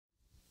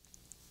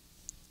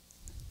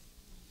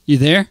You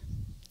there?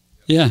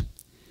 Yeah.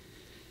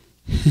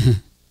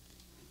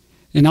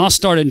 And I'll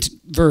start in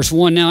verse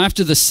 1. Now,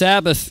 after the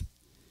Sabbath,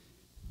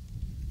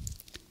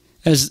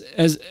 as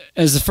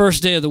the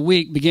first day of the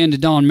week began to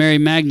dawn, Mary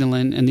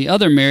Magdalene and the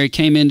other Mary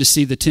came in to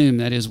see the tomb,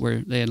 that is where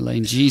they had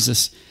laid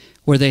Jesus,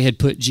 where they had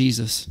put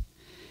Jesus.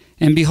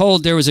 And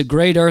behold, there was a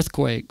great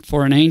earthquake,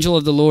 for an angel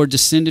of the Lord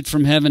descended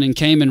from heaven and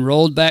came and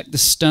rolled back the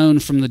stone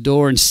from the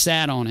door and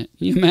sat on it.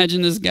 Can you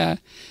imagine this guy?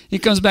 He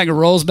comes back and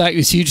rolls back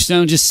this huge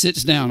stone, just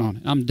sits down on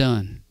it. I'm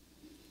done.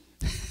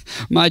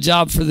 My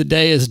job for the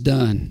day is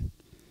done.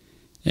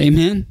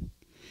 Amen?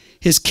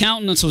 His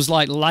countenance was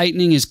like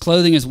lightning, his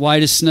clothing as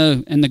white as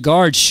snow, and the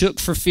guards shook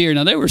for fear.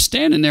 Now, they were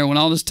standing there when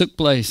all this took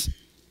place.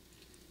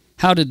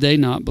 How did they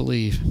not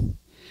believe?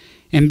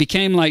 And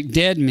became like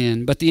dead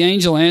men. But the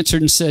angel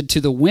answered and said to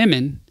the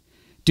women,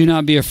 do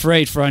not be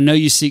afraid, for I know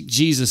you seek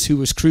Jesus who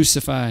was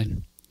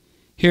crucified.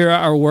 Here are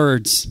our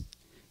words.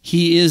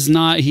 He is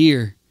not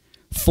here,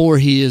 for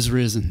he is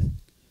risen.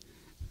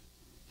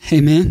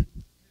 Amen?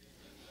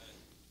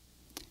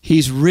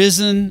 He's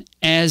risen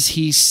as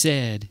he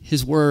said.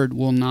 His word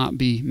will not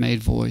be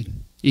made void,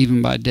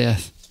 even by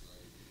death.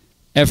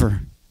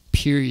 Ever.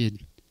 Period.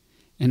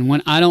 And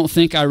when I don't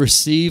think I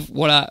receive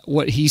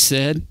what he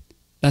said,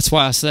 that's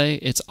why I say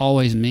it's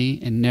always me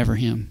and never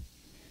him.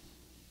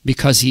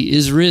 Because he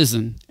is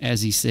risen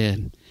as he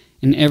said.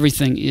 And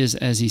everything is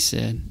as he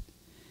said.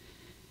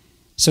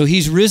 So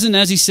he's risen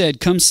as he said.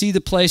 Come see the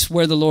place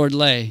where the Lord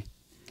lay.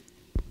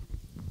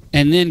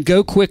 And then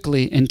go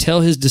quickly and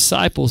tell his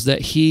disciples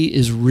that he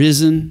is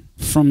risen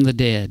from the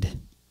dead.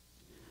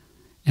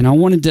 And I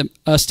wanted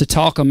us to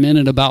talk a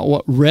minute about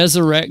what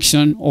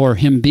resurrection or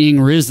him being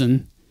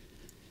risen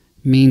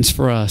means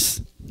for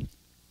us.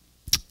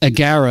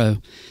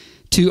 Agaro.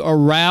 To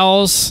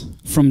arouse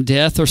from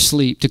death or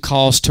sleep, to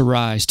cause to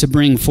rise, to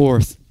bring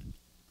forth,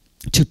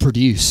 to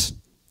produce.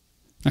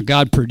 Now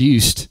God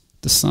produced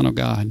the Son of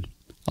God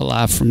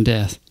alive from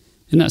death.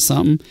 Isn't that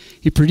something?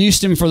 He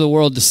produced him for the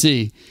world to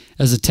see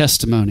as a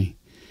testimony.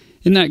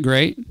 Isn't that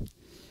great?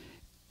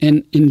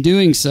 And in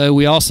doing so,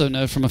 we also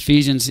know from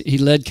Ephesians, he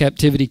led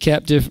captivity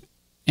captive,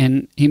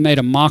 and he made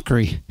a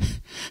mockery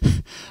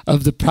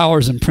of the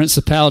powers and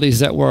principalities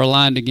that were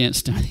aligned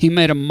against him. He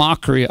made a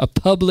mockery, a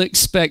public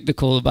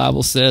spectacle, the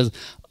Bible says,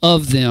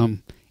 of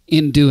them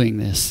in doing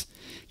this.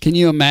 Can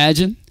you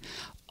imagine?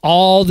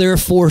 All their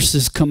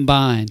forces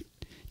combined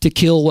to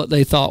kill what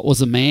they thought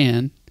was a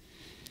man,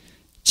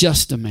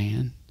 just a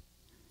man,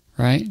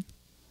 right?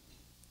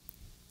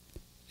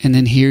 And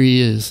then here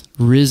he is,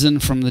 risen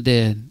from the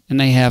dead, and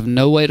they have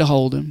no way to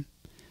hold him,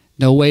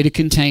 no way to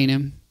contain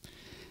him,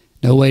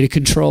 no way to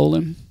control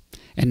him,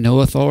 and no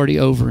authority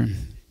over him.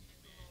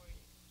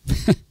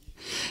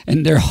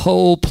 And their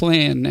whole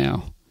plan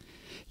now,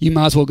 you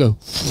might as well go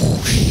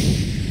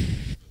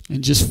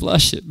and just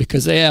flush it,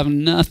 because they have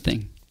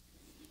nothing.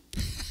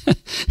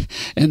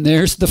 And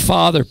there's the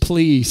Father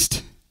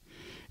pleased,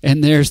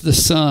 and there's the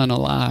Son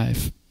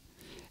alive,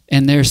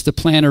 and there's the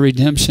plan of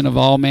redemption of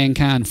all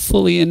mankind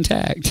fully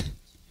intact.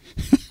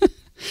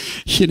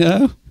 You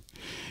know,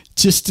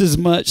 just as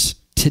much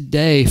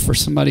today for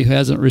somebody who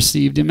hasn't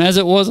received him as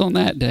it was on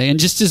that day, and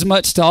just as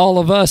much to all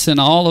of us in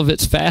all of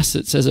its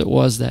facets as it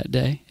was that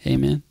day.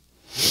 Amen.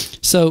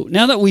 So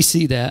now that we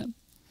see that,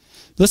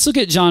 let's look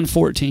at John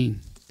 14.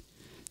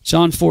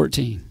 John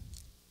 14.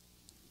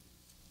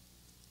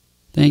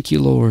 Thank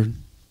you, Lord,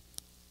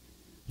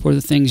 for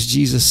the things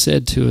Jesus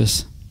said to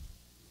us.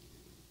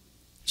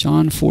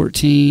 John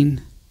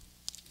 14.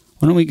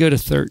 Why don't we go to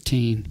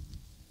 13?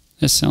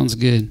 That sounds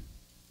good.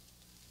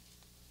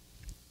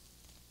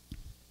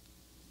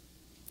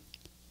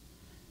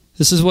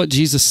 This is what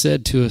Jesus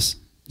said to us,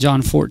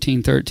 John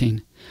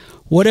 14:13.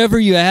 Whatever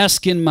you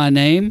ask in my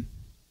name,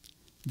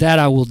 that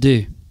I will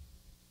do,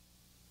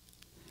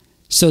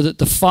 so that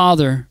the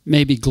Father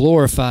may be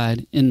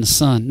glorified in the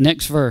Son.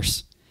 Next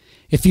verse.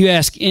 If you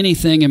ask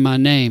anything in my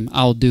name,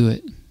 I'll do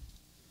it.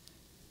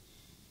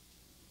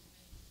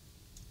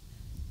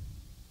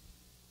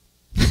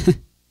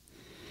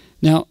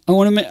 Now, I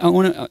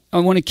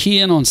want to key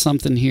in on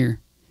something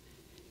here.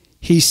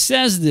 He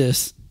says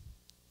this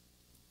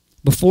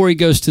before he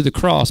goes to the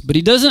cross, but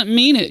he doesn't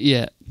mean it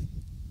yet.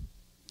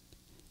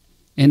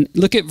 And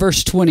look at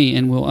verse 20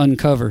 and we'll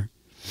uncover.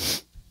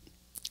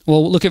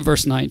 Well, look at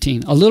verse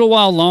 19. A little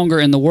while longer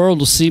and the world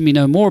will see me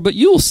no more, but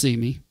you will see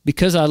me.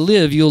 Because I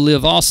live, you'll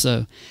live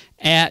also.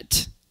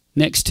 At,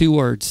 next two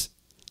words,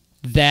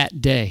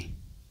 that day.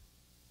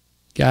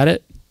 Got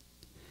it?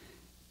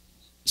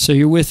 So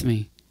you're with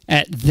me.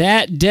 At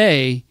that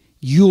day,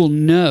 you'll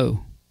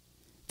know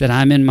that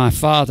I'm in my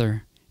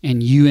Father,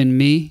 and you in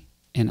me,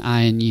 and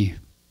I in you.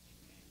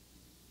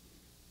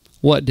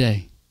 What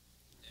day?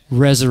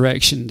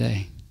 Resurrection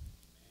day.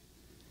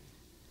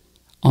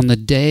 On the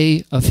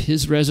day of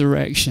his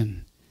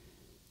resurrection,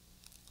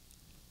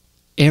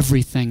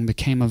 everything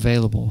became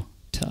available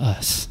to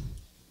us.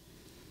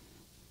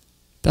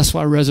 That's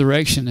why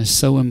resurrection is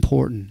so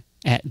important.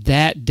 At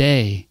that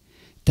day,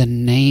 the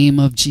name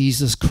of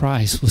Jesus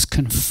Christ was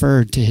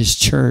conferred to his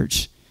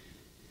church.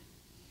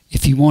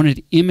 If you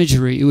wanted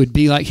imagery, it would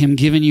be like him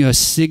giving you a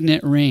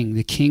signet ring,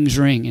 the king's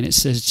ring, and it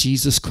says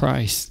Jesus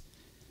Christ.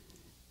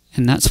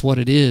 And that's what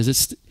it is.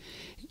 It's,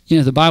 you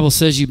know, the Bible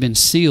says you've been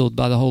sealed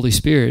by the Holy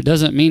Spirit. It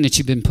doesn't mean that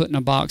you've been put in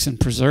a box and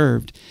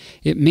preserved.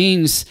 It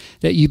means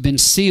that you've been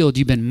sealed,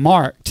 you've been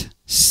marked,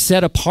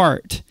 set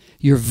apart.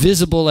 You're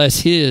visible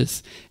as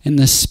his, and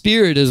the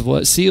Spirit is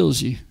what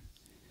seals you.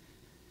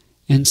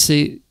 And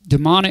see,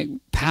 demonic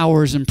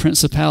powers and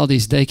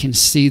principalities, they can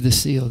see the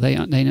seal. They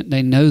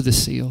know the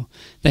seal.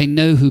 They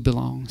know who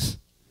belongs.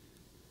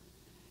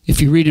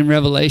 If you read in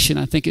Revelation,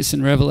 I think it's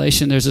in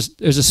Revelation, there's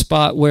a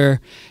spot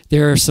where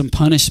there are some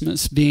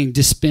punishments being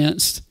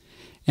dispensed,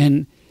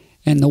 and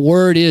the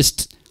word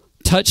is,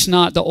 touch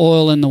not the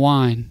oil and the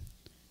wine.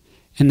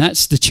 And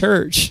that's the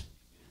church,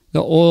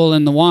 the oil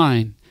and the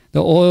wine.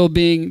 The oil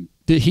being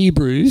the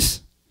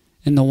Hebrews,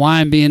 and the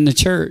wine being the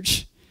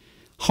church.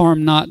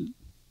 Harm not.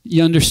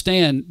 You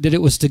understand that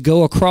it was to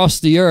go across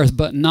the earth,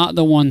 but not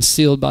the ones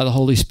sealed by the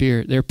Holy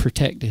Spirit. They're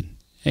protected.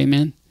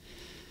 Amen?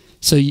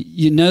 So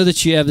you know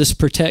that you have this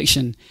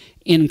protection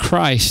in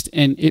Christ,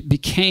 and it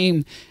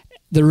became,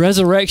 the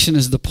resurrection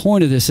is the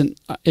point of this, and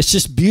it's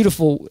just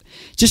beautiful.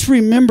 Just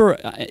remember,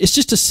 it's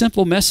just a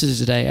simple message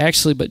today,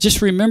 actually, but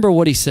just remember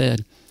what he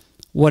said.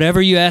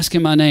 Whatever you ask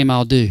in my name,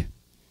 I'll do.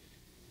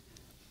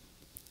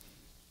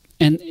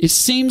 And it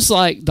seems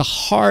like the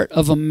heart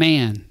of a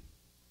man,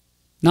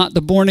 not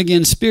the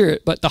born-again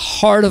spirit, but the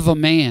heart of a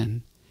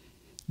man,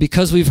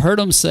 because we've heard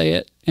him say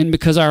it, and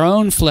because our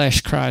own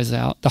flesh cries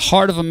out, the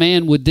heart of a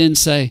man would then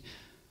say,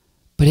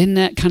 but isn't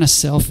that kind of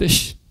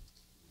selfish?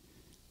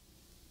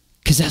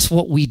 Because that's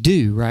what we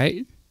do,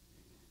 right?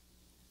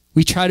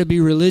 We try to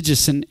be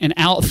religious and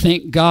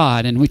outthink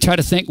God, and we try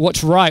to think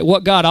what's right,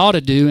 what God ought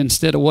to do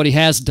instead of what he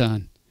has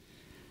done,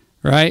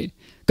 right?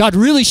 God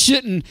really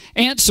shouldn't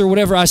answer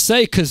whatever I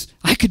say because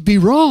I could be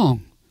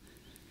wrong.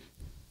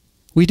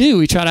 We do.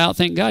 We try to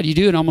outthink God. You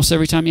do it almost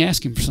every time you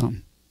ask him for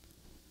something.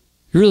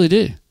 You really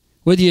do.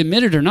 Whether you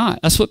admit it or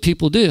not. That's what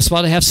people do. That's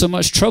why they have so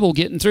much trouble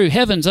getting through.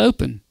 Heaven's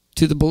open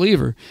to the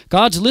believer.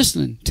 God's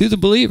listening to the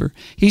believer.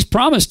 He's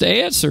promised to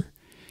answer.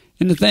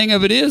 And the thing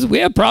of it is, we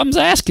have problems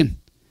asking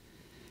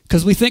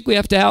because we think we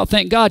have to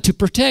outthink God to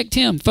protect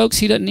him. Folks,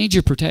 he doesn't need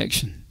your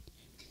protection.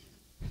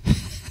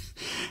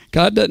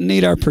 God doesn't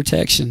need our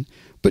protection.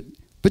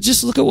 But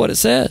just look at what it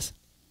says.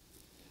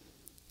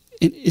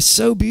 It's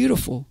so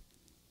beautiful.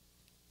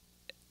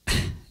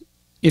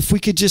 If we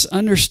could just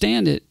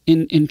understand it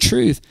in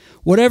truth.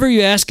 Whatever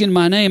you ask in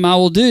my name, I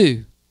will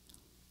do.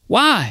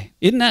 Why?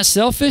 Isn't that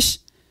selfish?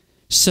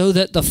 So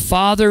that the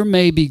Father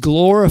may be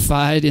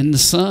glorified in the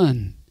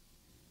Son.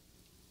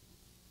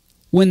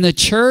 When the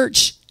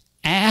church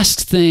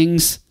asks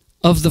things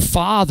of the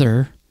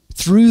Father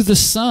through the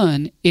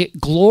Son, it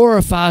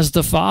glorifies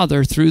the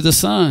Father through the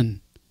Son.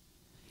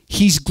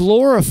 He's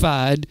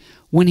glorified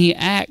when he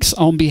acts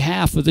on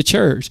behalf of the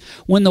church.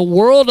 When the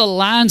world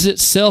aligns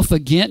itself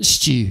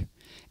against you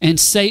and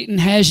Satan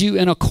has you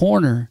in a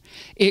corner,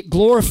 it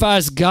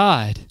glorifies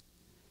God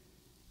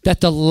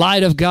that the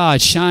light of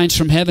God shines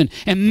from heaven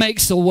and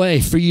makes a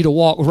way for you to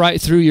walk right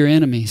through your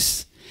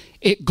enemies.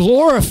 It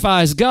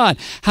glorifies God.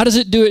 How does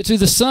it do it? Through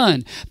the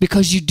Son.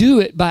 Because you do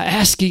it by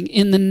asking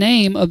in the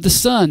name of the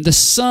Son. The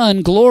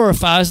Son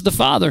glorifies the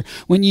Father.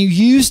 When you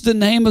use the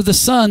name of the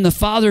Son, the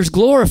Father's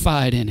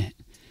glorified in it.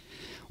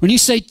 When you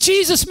say,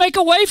 Jesus, make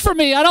a way for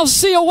me. I don't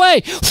see a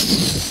way.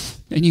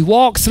 And you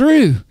walk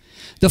through.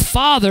 The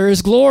Father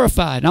is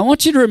glorified. And I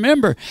want you to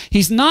remember,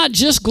 he's not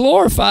just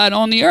glorified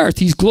on the earth.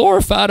 He's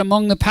glorified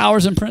among the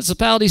powers and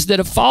principalities that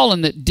have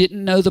fallen that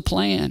didn't know the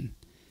plan.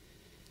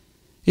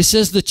 It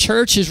says the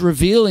church is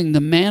revealing the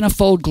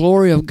manifold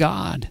glory of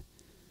God.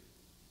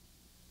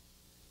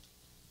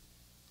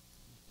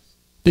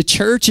 The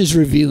church is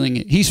revealing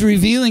it. He's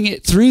revealing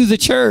it through the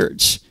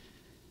church.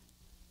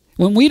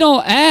 When we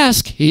don't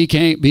ask, he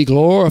can't be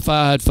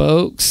glorified,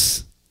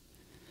 folks.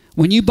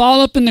 When you ball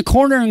up in the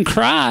corner and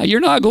cry, you're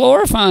not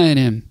glorifying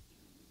him.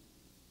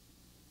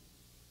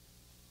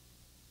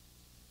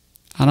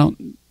 I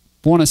don't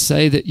want to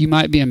say that you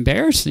might be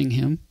embarrassing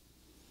him,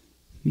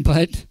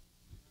 but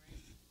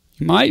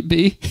you might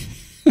be.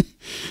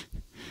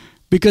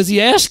 Because he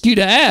asked you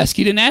to ask.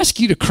 He didn't ask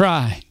you to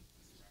cry.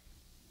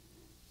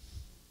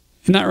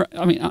 Isn't that right?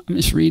 I mean, I'm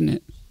just reading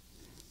it.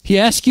 He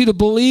asked you to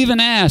believe and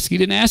ask. He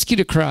didn't ask you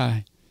to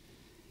cry.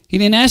 He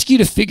didn't ask you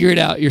to figure it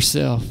out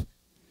yourself.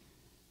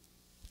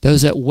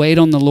 Those that wait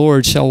on the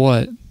Lord shall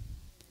what?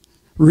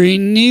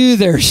 Renew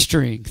their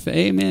strength.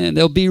 Amen.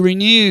 They'll be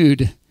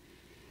renewed.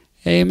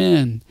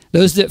 Amen.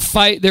 Those that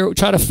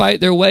try to fight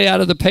their way out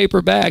of the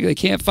paper bag, they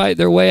can't fight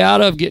their way out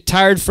of, get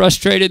tired,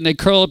 frustrated, and they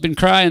curl up and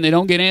cry, and they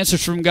don't get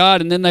answers from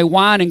God, and then they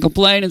whine and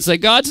complain and say,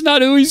 God's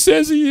not who he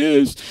says he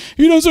is.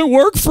 He doesn't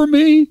work for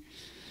me.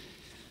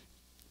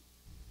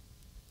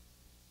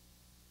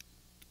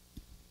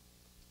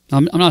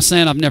 I'm not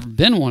saying I've never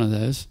been one of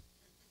those,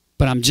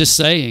 but I'm just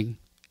saying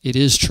it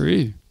is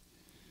true.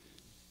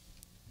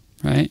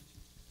 Right?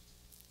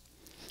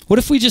 What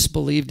if we just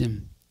believed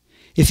him?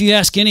 If you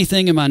ask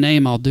anything in my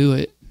name, I'll do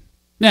it.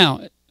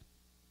 Now,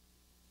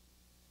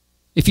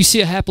 If you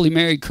see a happily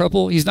married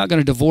couple, he's not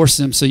going to divorce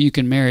them so you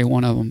can marry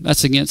one of them.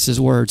 That's against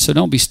his word. So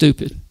don't be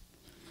stupid.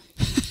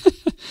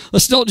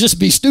 Let's don't just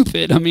be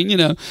stupid. I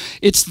mean,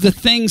 it's the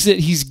things that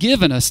he's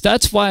given us.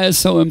 That's why it's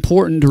so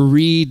important to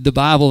read the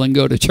Bible and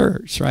go to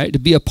church, right? To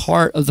be a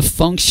part of the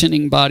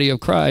functioning body of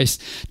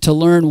Christ, to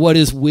learn what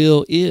his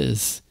will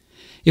is.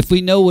 If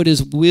we know what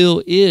his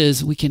will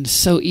is, we can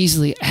so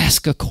easily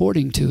ask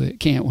according to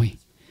it, can't we?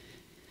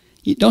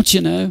 Don't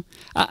you know?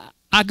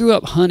 I grew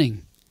up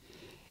hunting,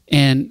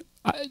 and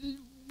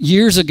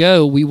years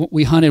ago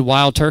we hunted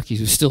wild turkeys.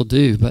 We still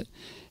do,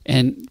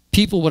 and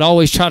people would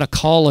always try to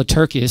call a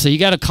turkey. They say, you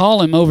got to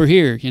call him over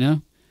here,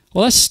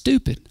 Well, that's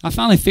stupid. I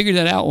finally figured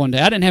that out one day.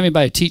 I didn't have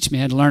anybody teach me.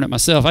 I had to learn it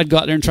myself. I'd go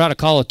out there and try to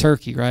call a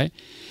turkey, right?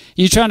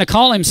 You're trying to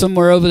call him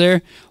somewhere over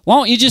there. Why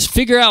don't you just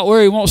figure out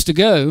where he wants to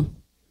go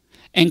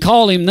and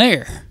call him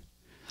there?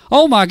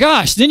 Oh, my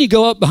gosh. Then you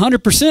go up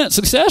 100%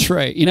 success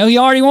rate. He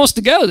already wants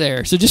to go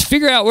there. So just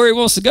figure out where he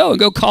wants to go and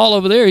go call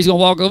over there. He's going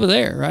to walk over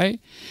there, right?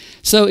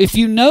 So if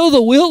you know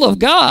the will of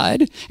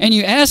God and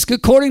you ask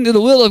according to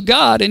the will of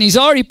God and he's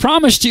already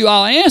promised you,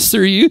 I'll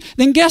answer you,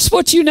 then guess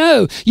what you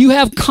know? You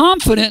have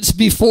confidence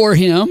before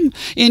him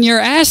in your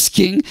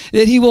asking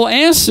that he will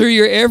answer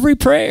your every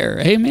prayer.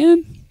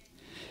 Amen?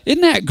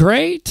 Isn't that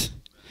great?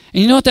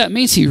 And you know what that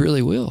means? He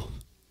really will.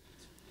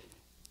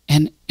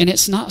 And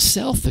it's not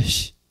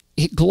selfish.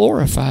 It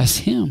glorifies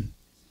him.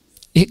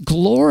 It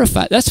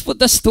glorifies.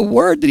 That's the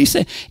word that he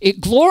said. It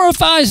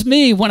glorifies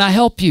me when I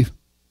help you.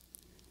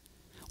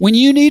 When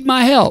you need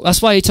my help.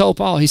 That's why he told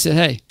Paul, he said,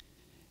 hey,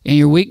 in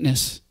your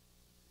weakness,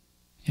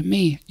 in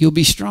me, you'll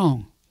be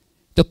strong.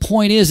 The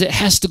point is, it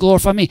has to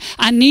glorify me.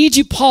 I need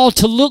you, Paul,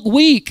 to look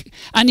weak.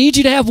 I need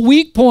you to have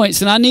weak points,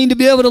 and I need to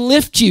be able to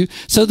lift you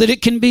so that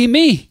it can be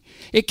me.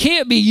 It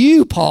can't be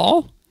you,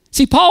 Paul.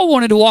 See, Paul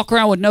wanted to walk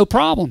around with no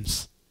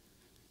problems.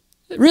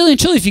 Really and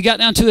truly, if you got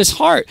down to his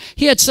heart,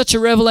 he had such a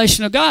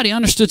revelation of God. He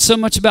understood so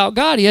much about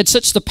God. He had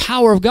such the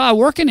power of God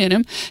working in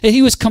him that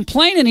he was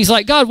complaining. He's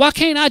like, God, why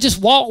can't I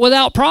just walk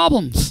without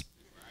problems?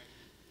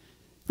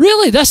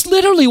 Really, that's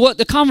literally what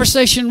the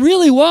conversation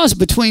really was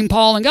between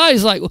Paul and God.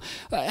 He's like,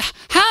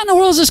 how in the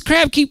world does this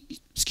crap keep,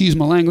 excuse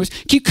my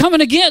language, keep coming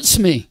against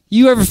me?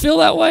 You ever feel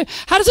that way?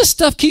 How does this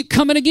stuff keep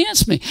coming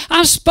against me?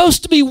 I'm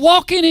supposed to be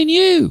walking in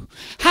you.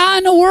 How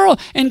in the world?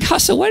 And God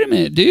said, wait a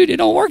minute, dude, it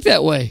don't work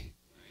that way.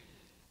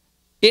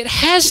 It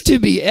has to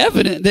be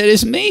evident that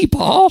it's me,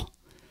 Paul.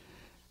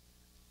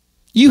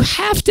 You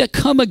have to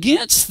come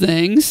against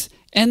things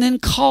and then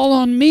call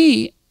on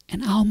me,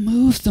 and I'll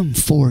move them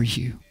for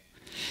you.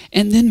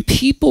 And then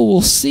people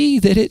will see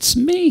that it's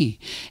me,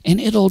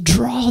 and it'll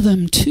draw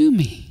them to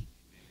me.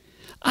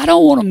 I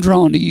don't want them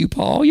drawn to you,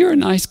 Paul. You're a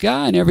nice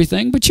guy and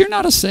everything, but you're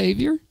not a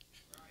savior.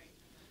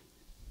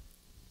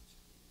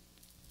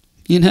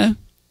 And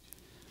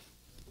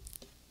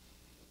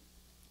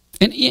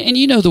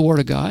you know the Word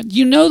of God.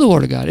 You know the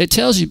Word of God. It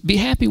tells you, be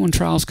happy when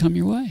trials come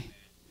your way.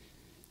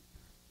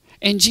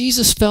 And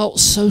Jesus felt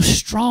so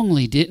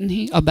strongly, didn't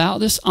he, about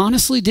this?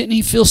 Honestly, didn't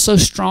he feel so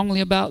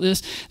strongly about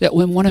this that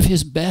when one of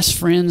his best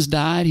friends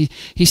died,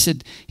 he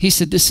said,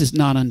 this is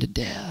not unto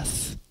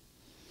death,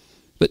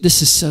 but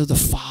this is so the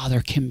Father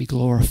can be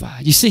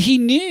glorified. You see, he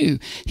knew.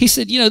 He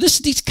said,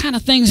 these kind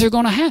of things are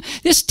going to happen.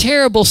 This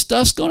terrible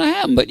stuff's going to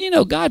happen. But,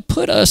 God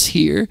put us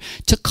here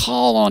to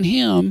call on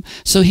him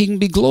so he can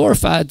be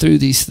glorified through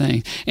these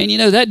things. And,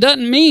 that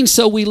doesn't mean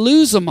so we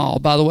lose them all.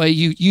 By the way,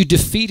 you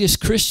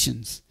defeatist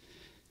Christians.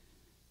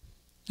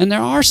 And there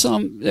are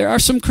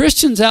some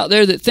Christians out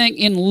there that think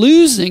in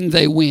losing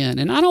they win.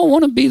 And I don't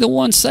want to be the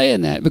one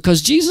saying that,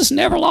 because Jesus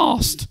never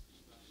lost.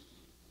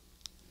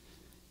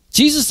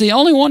 Jesus is the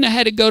only one that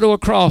had to go to a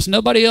cross.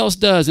 Nobody else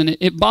does. And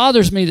it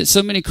bothers me that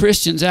so many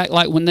Christians act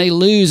like when they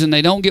lose and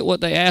they don't get what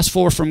they ask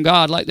for from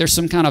God, like they're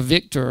some kind of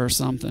victor or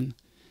something.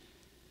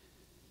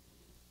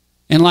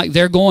 And like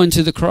they're going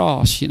to the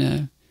cross,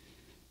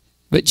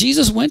 But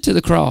Jesus went to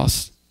the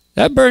cross.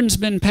 That burden's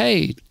been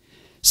paid.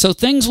 So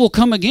things will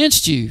come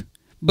against you.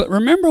 But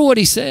remember what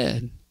he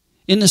said.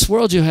 In this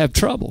world you'll have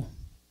trouble.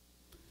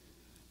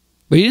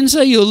 But he didn't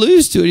say you'll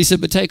lose to it. He said,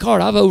 but take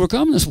heart, I've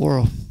overcome this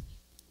world.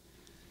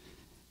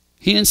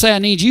 He didn't say, I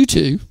need you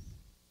to.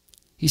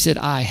 He said,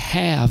 I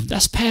have.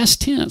 That's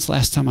past tense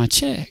last time I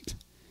checked.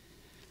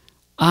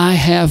 I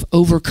have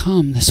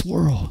overcome this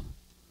world.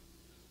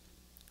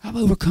 I've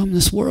overcome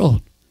this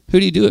world. Who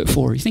did he do it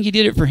for? You think he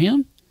did it for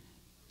him?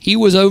 He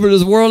was over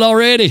this world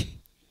already.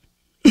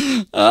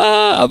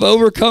 I've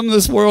overcome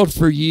this world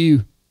for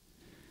you.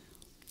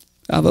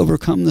 I've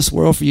overcome this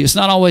world for you. It's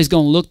not always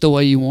going to look the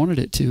way you wanted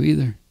it to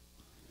either.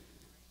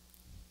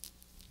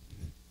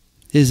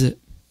 Is it?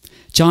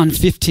 John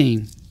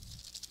 15.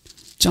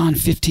 John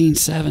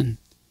 15:7.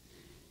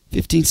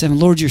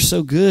 15:7. Lord, you're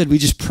so good. We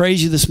just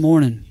praise you this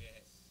morning.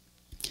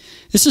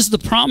 This is the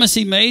promise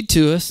he made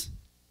to us.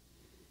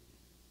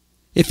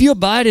 If you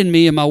abide in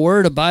me and my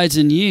word abides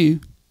in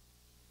you,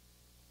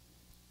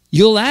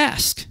 you'll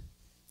ask.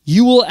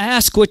 You will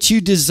ask what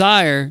you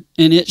desire,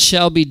 and it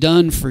shall be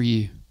done for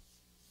you.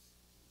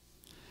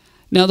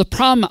 Now, the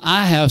problem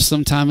I have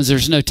sometimes is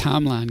there's no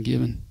timeline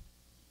given.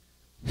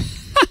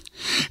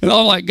 And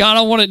I'm like, God,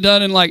 I want it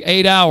done in like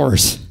 8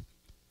 hours.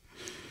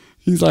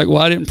 He's like,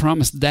 well, I didn't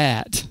promise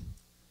that.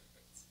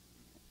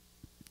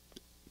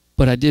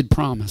 But I did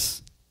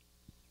promise.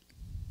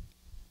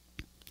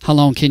 How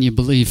long can you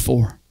believe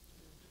for?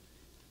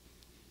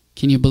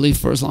 Can you believe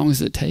for as long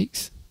as it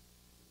takes?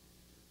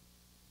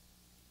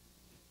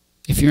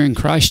 If you're in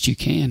Christ, you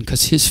can,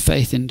 because his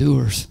faith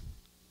endures.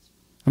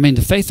 I mean,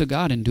 the faith of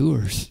God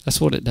endures. That's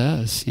what it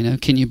does. You know,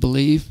 can you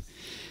believe?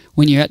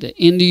 When you're at the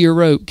end of your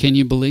rope, can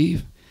you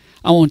believe?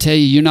 I want to tell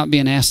you, you're not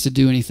being asked to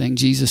do anything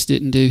Jesus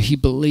didn't do. He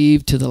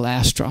believed to the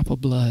last drop of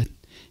blood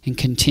and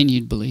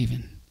continued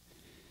believing.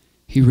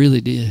 He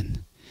really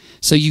did.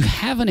 So you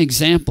have an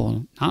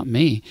example, not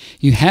me.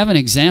 You have an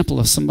example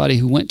of somebody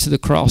who went to the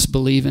cross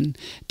believing,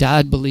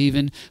 died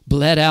believing,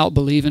 bled out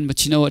believing,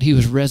 but you know what? He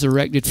was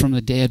resurrected from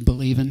the dead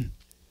believing.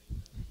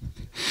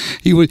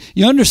 You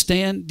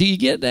understand? Do you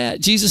get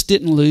that? Jesus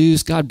didn't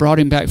lose. God brought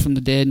him back from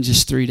the dead in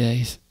just 3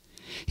 days.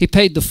 He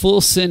paid the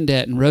full sin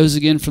debt and rose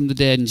again from the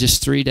dead in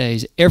just 3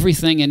 days.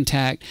 Everything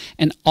intact,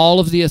 and all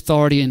of the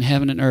authority in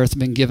heaven and earth have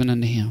been given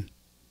unto him.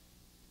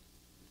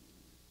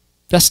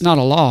 That's not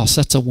a loss.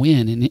 That's a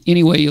win in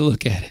any way you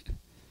look at it.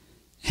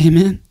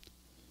 Amen?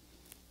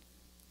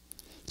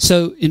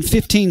 So in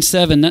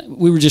 15:7,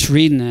 we were just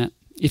reading that.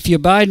 If you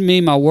abide in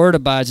me, my word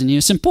abides in you.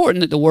 It's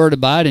important that the word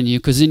abide in you,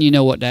 because then you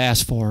know what to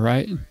ask for,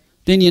 right?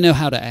 Then you know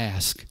how to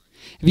ask.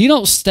 If you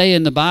don't stay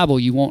in the Bible,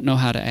 you won't know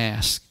how to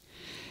ask.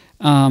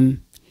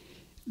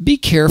 Be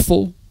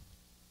careful.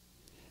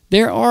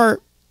 There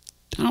are,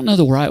 I don't know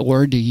the right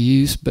word to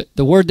use, but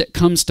the word that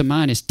comes to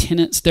mind is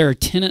tenets. There are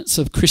tenets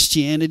of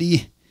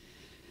Christianity.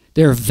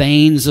 There are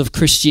veins of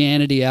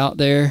Christianity out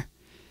there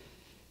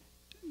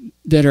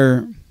that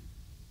are,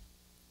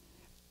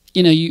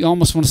 you know, you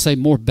almost want to say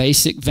more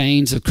basic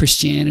veins of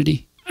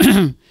Christianity.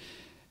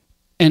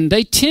 And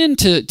they tend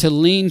to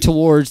lean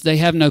towards, they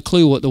have no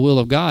clue what the will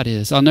of God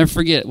is. I'll never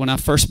forget when I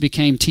first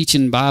became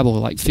teaching Bible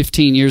like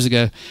 15 years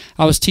ago.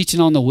 I was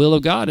teaching on the will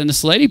of God, and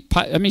this lady,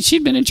 I mean,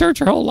 she'd been in church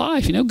her whole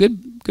life, you know,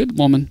 good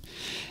woman.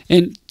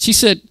 And she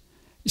said,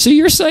 so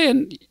you're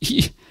saying,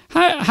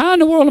 how in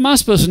the world am I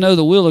supposed to know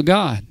the will of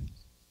God?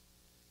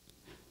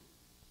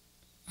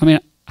 I mean,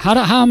 how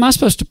am I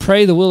supposed to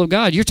pray the will of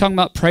God? You're talking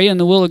about praying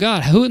the will of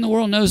God. Who in the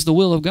world knows the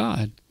will of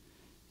God?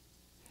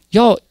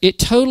 Y'all, it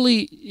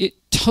totally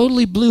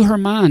blew her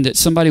mind that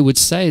somebody would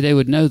say they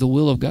would know the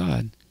will of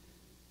God.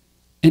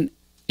 And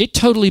it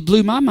totally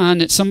blew my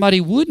mind that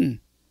somebody wouldn't.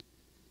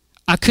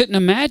 I couldn't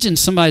imagine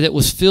somebody that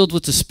was filled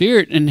with the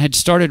Spirit and had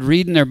started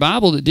reading their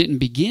Bible that didn't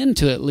begin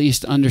to at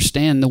least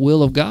understand the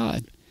will of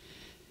God.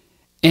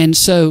 And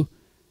so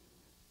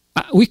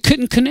we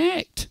couldn't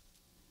connect.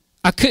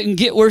 I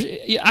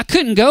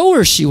couldn't go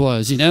where she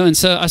was, you know. And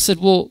so I said,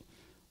 well,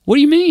 what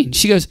do you mean?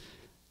 She goes,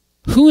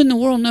 who in the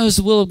world knows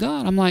the will of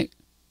God? I'm like,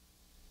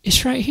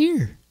 it's right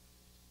here.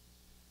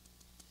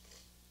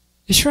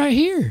 It's right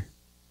here.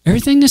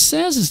 Everything this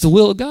says is the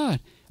will of God.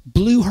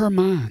 Blew her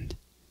mind.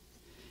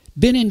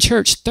 Been in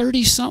church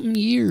 30-something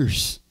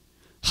years.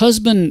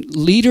 Husband,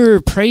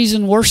 leader, praise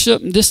and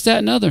worship, and this, that,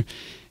 and other.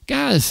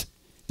 Guys,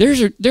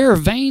 there are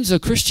veins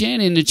of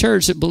Christianity in the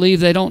church that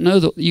believe they don't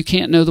know you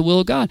can't know the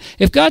will of God.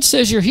 If God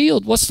says you're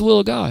healed, what's the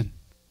will of God?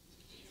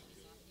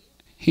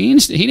 He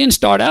didn't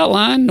start out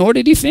lying, nor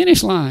did he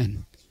finish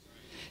lying.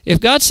 If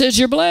God says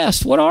you're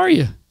blessed, what are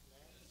you?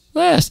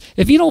 Blessed.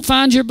 If you don't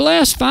find you're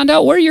blessed, find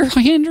out where you're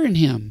hindering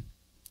him.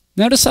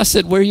 Notice I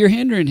said where you're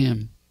hindering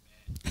him.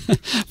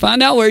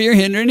 Find out where you're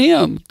hindering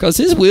him, because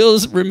his will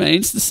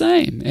remains the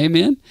same.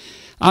 Amen?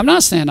 I'm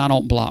not saying I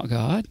don't block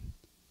God.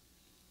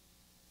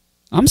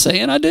 I'm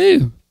saying I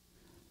do.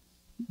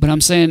 But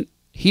I'm saying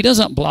he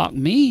doesn't block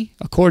me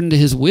according to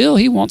his will.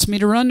 He wants me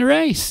to run the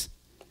race.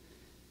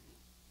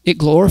 It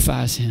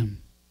glorifies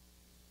him.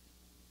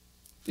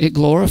 It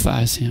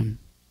glorifies him.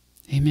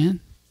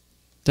 Amen?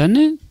 Doesn't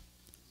it?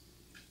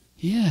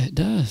 Yeah, it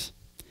does.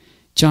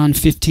 John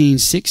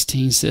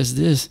 15:16 says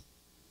this.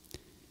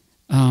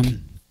 I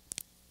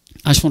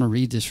just want to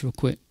read this real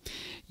quick.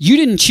 You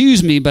didn't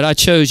choose me, but I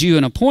chose you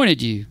and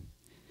appointed you.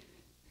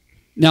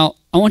 Now,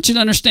 I want you to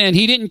understand,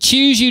 he didn't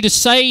choose you to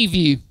save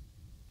you.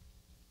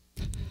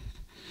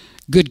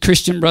 Good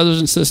Christian brothers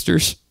and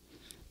sisters.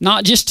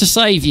 Not just to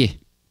save you.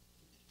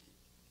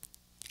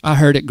 I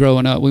heard it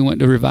growing up. We went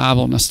to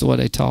revival, and that's the way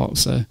they talk.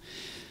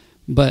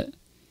 But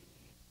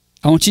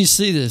I want you to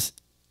see this.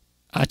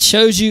 I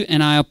chose you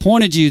and I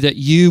appointed you that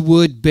you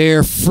would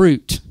bear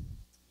fruit.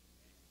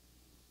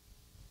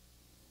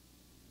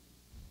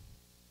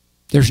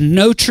 There's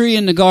no tree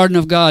in the garden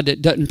of God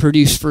that doesn't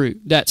produce fruit.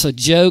 That's a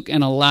joke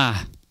and a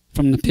lie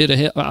from the pit of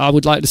hell. I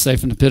would like to say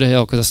from the pit of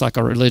hell, because it's like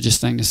a religious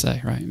thing to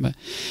say, right? But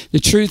the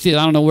truth is,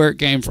 I don't know where it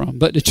came from,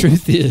 but the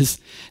truth is,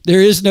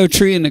 there is no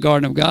tree in the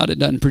garden of God that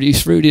doesn't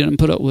produce fruit. He doesn't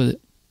put up with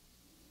it.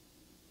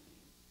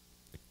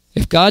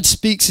 If God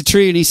speaks a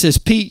tree and he says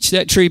peach,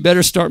 that tree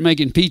better start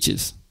making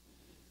peaches,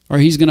 or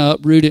he's going to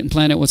uproot it and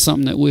plant it with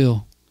something that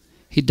will.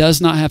 He does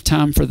not have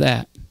time for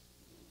that.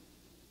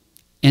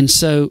 And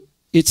so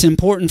it's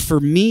important for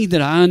me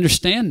that I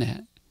understand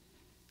that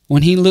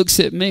when he looks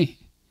at me.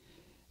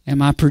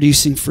 Am I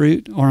producing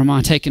fruit, or am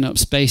I taking up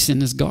space in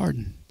this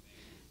garden?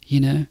 You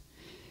know?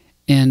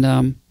 And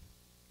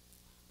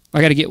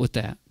I got to get with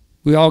that.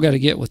 We all got to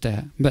get with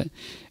that. But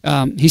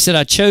he said,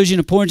 I chose you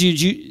and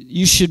appointed you,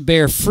 you should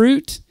bear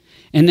fruit,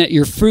 and that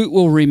your fruit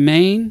will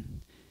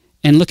remain.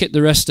 And look at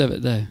the rest of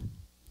it, though,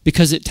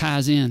 because it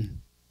ties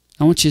in.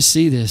 I want you to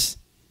see this.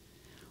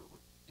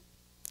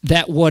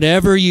 That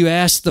whatever you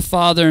ask the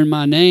Father in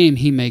my name,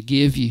 he may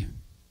give you.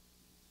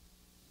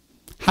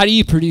 How do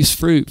you produce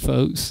fruit,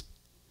 folks?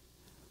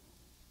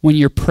 When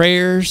your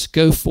prayers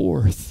go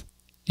forth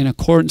in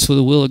accordance with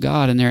the will of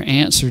God and they're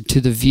answered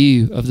to the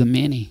view of the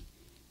many,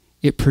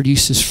 it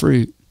produces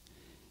fruit.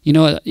 You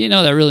know what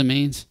that really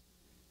means?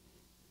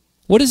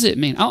 What does it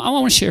mean? I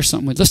want to share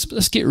something with you.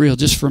 Let's get real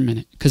just for a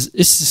minute, because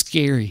this is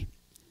scary.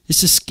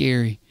 This is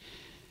scary.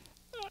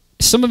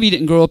 Some of you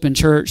didn't grow up in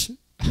church.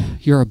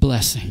 You're a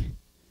blessing.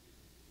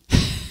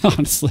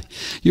 Honestly,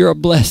 you're a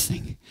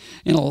blessing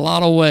in a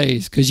lot of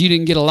ways, because you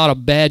didn't get a lot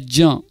of bad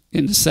junk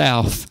in the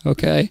South,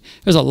 okay?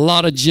 There's a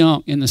lot of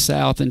junk in the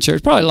South in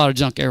church. Probably a lot of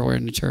junk everywhere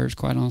in the church,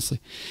 quite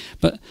honestly.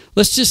 But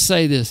let's just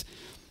say this.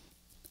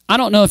 I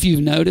don't know if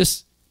you've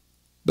noticed,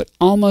 but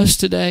almost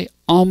today,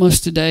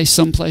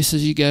 some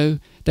places you go,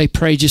 they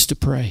pray just to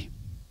pray.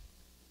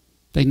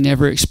 They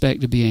never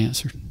expect to be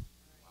answered.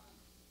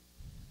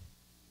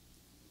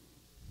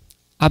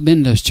 I've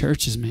been to those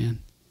churches, man.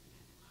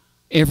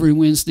 Every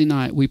Wednesday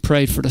night, we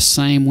prayed for the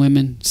same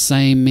women,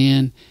 same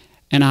men.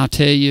 And I'll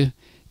tell you,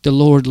 the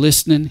Lord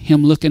listening,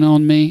 him looking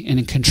on me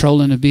and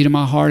controlling the beat of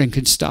my heart, and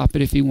could stop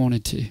it if he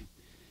wanted to.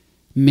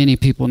 Many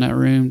people in that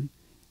room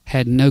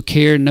had no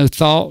care, no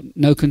thought,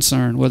 no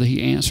concern whether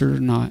he answered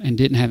or not, and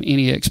didn't have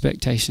any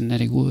expectation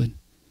that he would.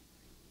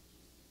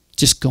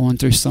 Just going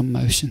through some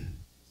motion.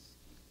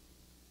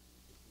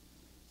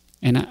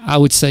 And I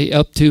would say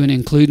up to and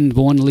including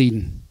the one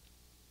leading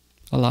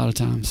a lot of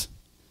times.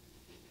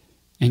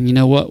 And you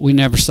know what? We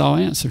never saw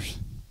answers.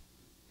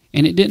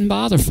 And it didn't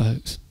bother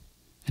folks.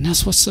 And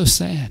that's what's so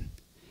sad,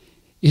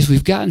 is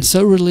we've gotten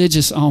so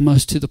religious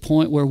almost to the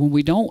point where when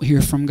we don't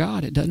hear from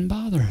God, it doesn't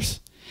bother us.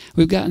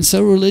 We've gotten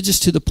so religious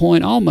to the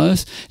point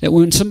almost that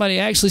when somebody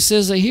actually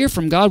says they hear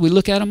from God, we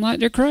look at them like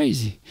they're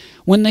crazy.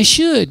 When they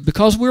should,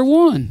 because we're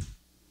one.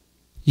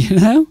 You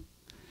know?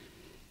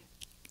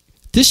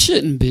 This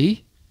shouldn't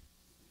be.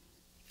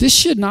 This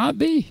should not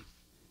be.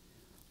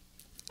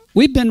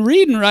 We've been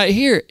reading right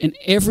here, and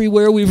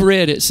everywhere we've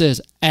read it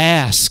says,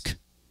 ask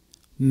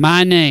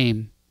my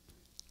name,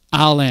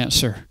 I'll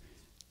answer.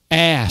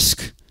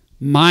 Ask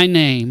my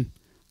name,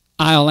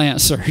 I'll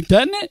answer.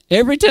 Doesn't it?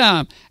 Every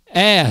time.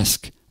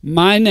 Ask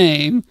my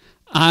name,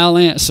 I'll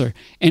answer.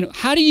 And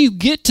how do you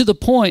get to the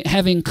point,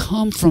 having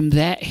come from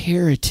that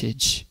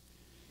heritage,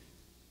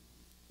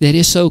 that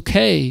it's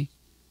okay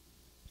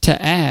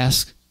to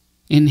ask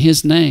in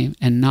his name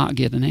and not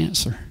get an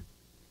answer?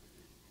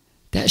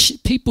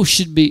 People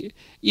should be,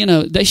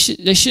 they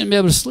shouldn't be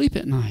able to sleep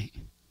at night.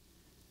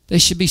 They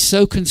should be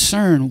so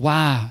concerned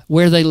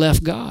where they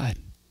left God.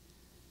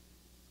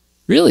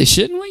 Really,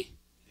 shouldn't we?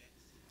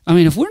 I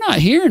mean, if we're not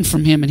hearing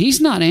from him and he's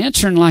not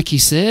answering like he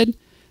said,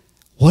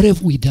 what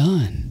have we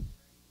done?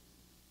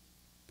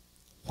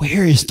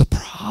 Where is the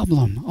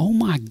problem? Oh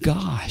my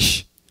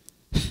gosh.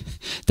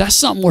 That's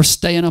something worth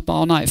staying up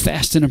all night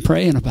fasting and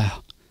praying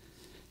about.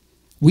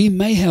 We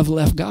may have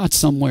left God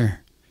somewhere.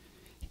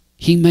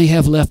 He may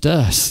have left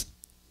us.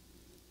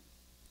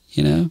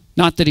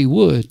 Not that he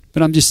would,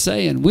 but I'm just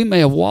saying, we may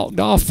have walked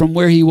off from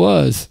where he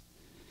was.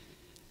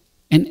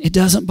 And it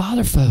doesn't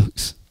bother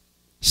folks.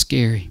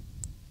 Scary.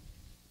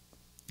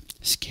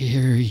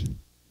 Scary.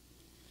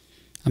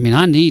 I mean,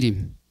 I need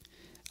him.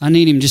 I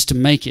need him just to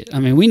make it. I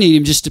mean, we need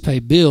him just to pay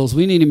bills.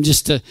 We need him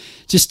just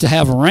to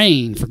have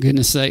rain, for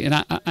goodness sake.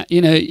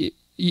 And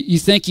you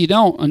think you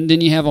don't, and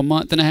then you have a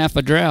month and a half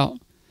of drought,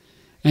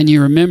 and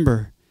you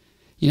remember.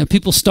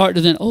 People start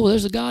to then, oh,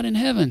 there's a God in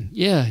heaven.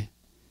 Yeah.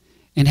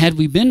 And had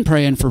we been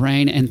praying for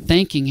rain and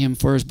thanking him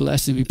for his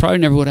blessing, we probably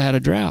never would have had a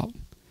drought.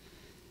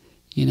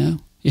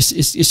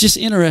 It's just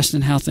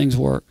interesting how things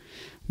work.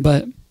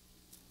 But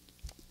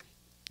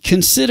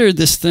consider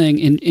this thing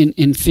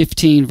in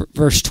 15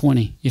 verse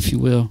 20, if you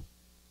will.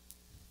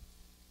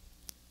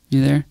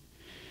 You there?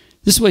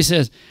 This is what he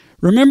says.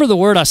 Remember the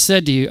word I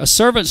said to you, a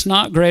servant's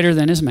not greater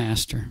than his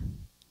master.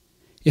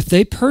 If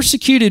they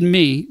persecuted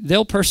me,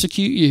 they'll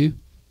persecute you.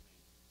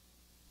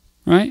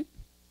 Right?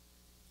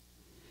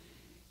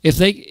 If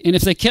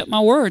they kept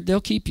my word,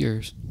 they'll keep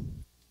yours.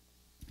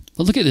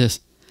 But look at this.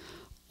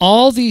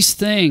 All these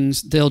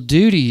things they'll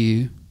do to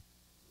you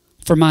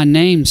for my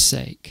name's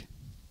sake.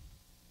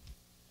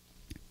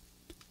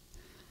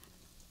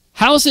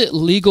 How is it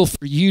legal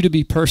for you to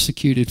be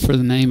persecuted for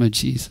the name of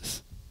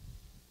Jesus?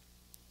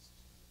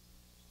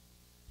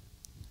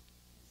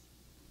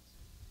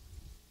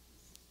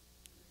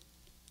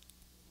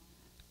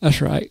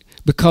 That's right.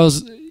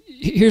 Because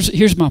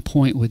here's my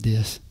point with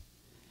this.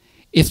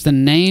 If the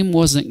name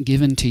wasn't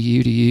given to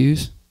you to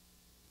use,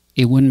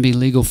 it wouldn't be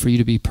legal for you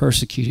to be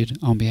persecuted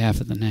on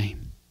behalf of the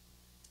name.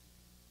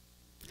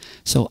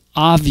 So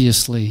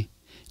obviously,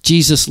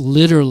 Jesus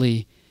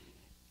literally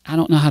I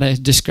don't know how to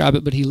describe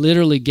it, but he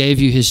literally gave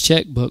you his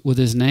checkbook with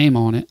his name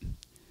on it,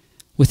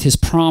 with his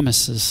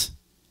promises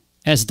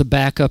as the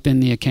backup in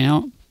the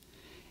account,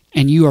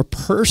 and you are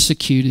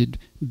persecuted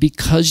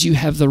because you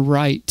have the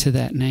right to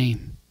that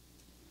name.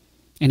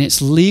 And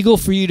it's legal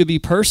for you to be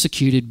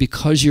persecuted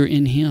because you're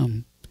in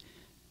him.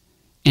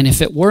 And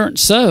if it weren't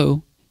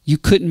so, you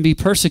couldn't be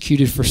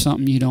persecuted for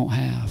something you don't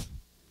have.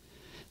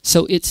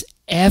 So it's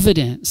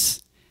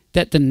evidence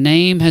that the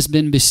name has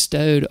been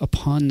bestowed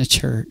upon the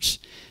church,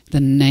 the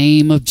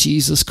name of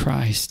Jesus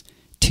Christ,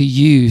 to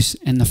use,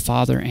 and the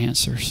Father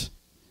answers.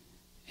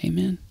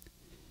 Amen.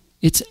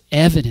 It's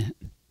evident.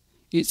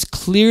 It's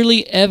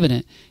clearly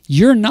evident.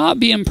 You're not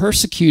being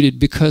persecuted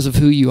because of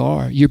who you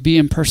are. You're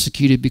being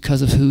persecuted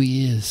because of who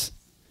he is.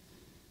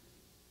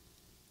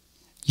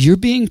 You're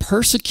being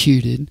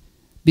persecuted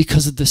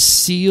because of the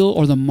seal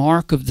or the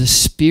mark of the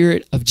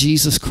Spirit of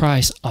Jesus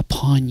Christ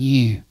upon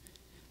you,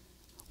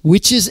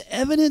 which is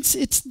evidence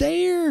it's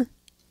there.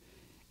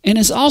 And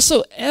it's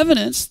also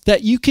evidence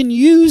that you can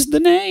use the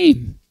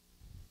name.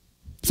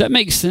 Does that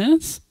make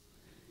sense?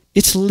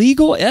 It's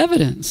legal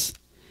evidence.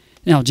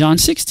 Now, John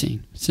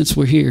 16, since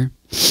we're here,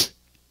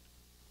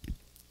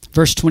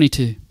 verse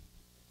 22.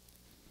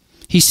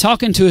 He's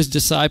talking to his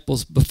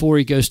disciples before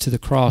he goes to the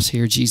cross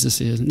here,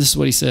 Jesus is. And this is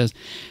what he says.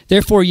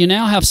 Therefore, you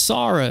now have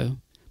sorrow,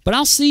 but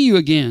I'll see you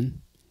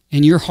again,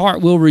 and your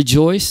heart will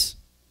rejoice,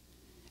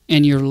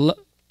 and your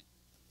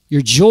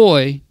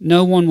joy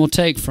no one will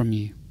take from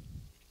you.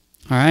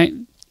 All right?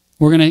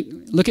 We're going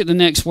to look at the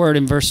next word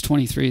in verse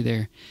 23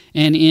 there.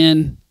 And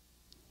in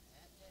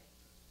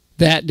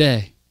that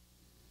day,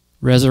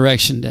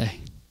 Resurrection Day.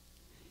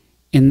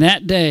 In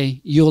that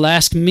day, you'll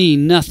ask me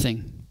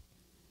nothing.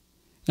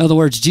 In other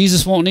words,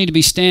 Jesus won't need to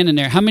be standing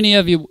there. How many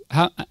of you,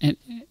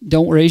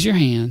 don't raise your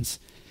hands,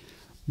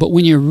 but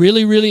when you're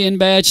really, really in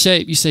bad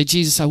shape, you say,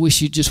 Jesus, I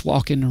wish you'd just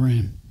walk in the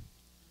room.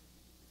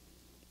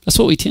 That's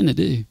what we tend to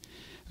do.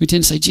 We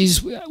tend to say,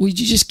 Jesus, would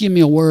you just give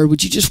me a word?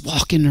 Would you just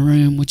walk in the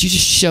room? Would you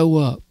just show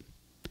up?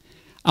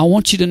 I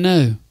want you to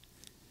know,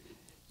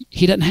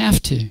 he doesn't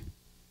have to.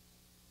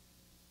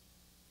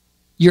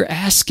 You're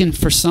asking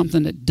for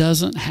something that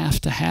doesn't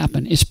have to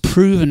happen. It's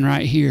proven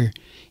right here.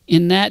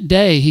 In that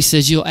day, he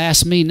says, you'll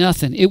ask me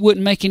nothing. It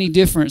wouldn't make any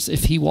difference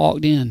if he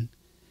walked in.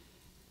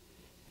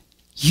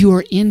 You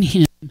are in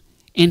him,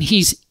 and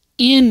he's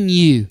in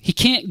you. He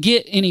can't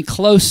get any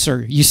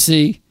closer, you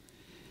see.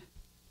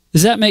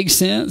 Does that make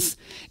sense?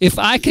 If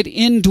I could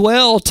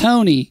indwell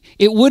Tony,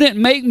 it wouldn't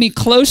make me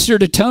closer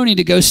to Tony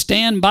to go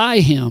stand by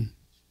him.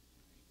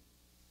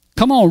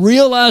 Come on,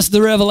 realize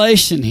the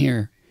revelation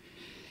here.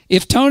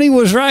 If Tony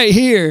was right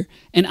here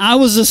and I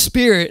was a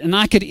spirit and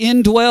I could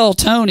indwell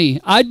Tony,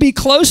 I'd be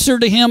closer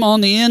to him on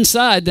the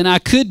inside than I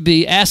could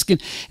be asking.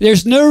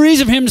 There's no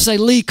reason for him to say,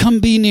 Lee, come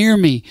be near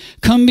me.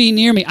 Come be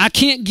near me. I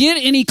can't get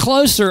any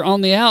closer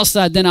on the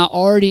outside than I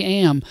already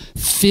am,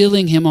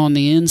 feeling him on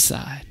the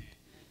inside.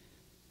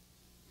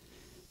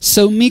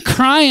 So me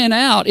crying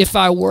out, if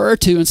I were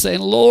to, and saying,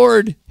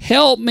 Lord,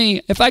 help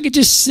me. If I could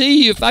just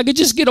see you, if I could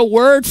just get a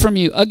word from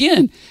you.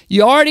 Again,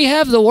 you already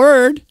have the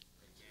word.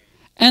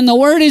 And the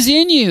word is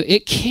in you.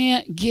 It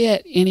can't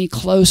get any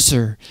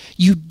closer.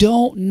 You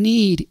don't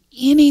need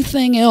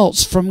anything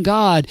else from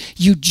God.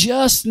 You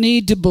just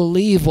need to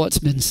believe what's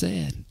been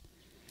said.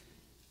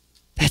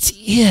 That's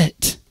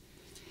it.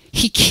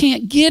 He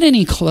can't get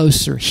any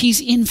closer. He's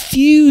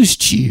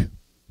infused you.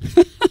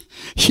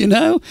 You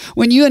know,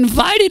 when you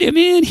invited him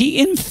in, he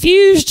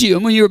infused you.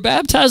 And when you were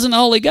baptized in the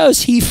Holy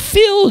Ghost, he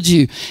filled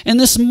you. And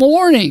this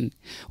morning,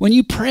 when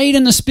you prayed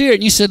in the Spirit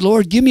and you said,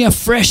 Lord, give me a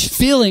fresh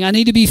feeling. I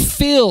need to be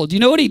filled. You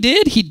know what he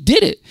did? He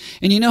did it.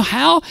 And you know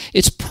how?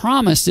 It's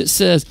promised. It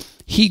says,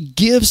 he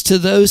gives to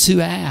those who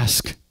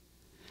ask.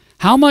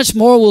 How much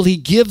more will he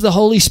give the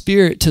Holy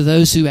Spirit to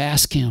those who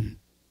ask him?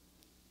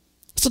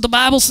 That's what the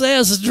Bible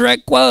says. It's a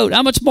direct quote.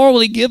 How much more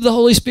will he give the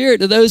Holy Spirit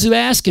to those who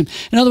ask him?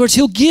 In other words,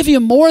 he'll give you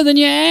more than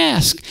you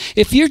ask.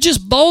 If you're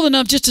just bold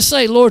enough just to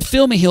say, Lord,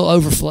 fill me, he'll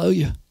overflow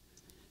you.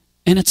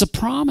 And it's a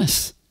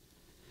promise.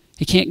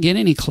 He can't get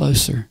any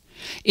closer.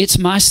 It's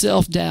my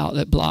self-doubt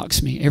that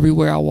blocks me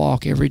everywhere I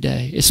walk every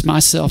day. It's my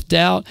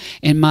self-doubt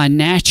and my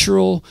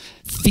natural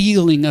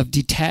feeling of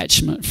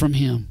detachment from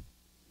him.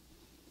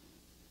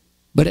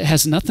 But it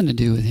has nothing to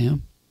do with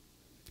him.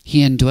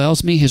 He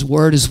indwells me. His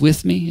word is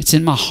with me. It's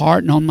in my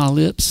heart and on my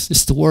lips.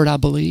 It's the word I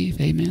believe.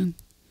 Amen.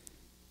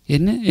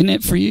 Isn't it? Isn't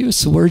it for you?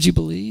 It's the word you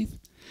believe.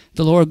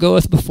 The Lord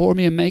goeth before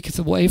me and maketh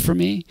a way for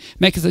me,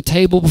 maketh a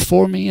table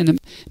before me in the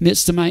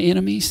midst of my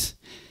enemies.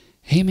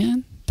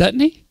 Amen. Doesn't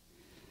he?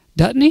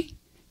 Doesn't he?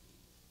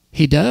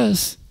 He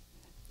does.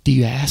 Do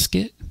you ask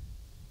it?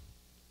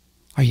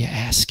 Are you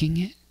asking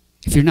it?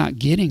 If you're not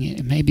getting it,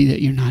 it may be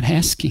that you're not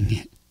asking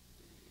it.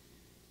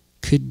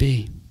 Could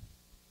be.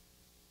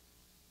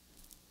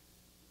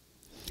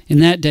 In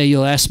that day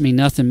you'll ask me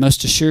nothing,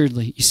 most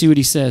assuredly. You see what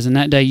he says? In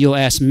that day you'll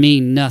ask me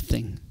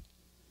nothing.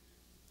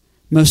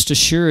 Most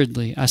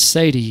assuredly, I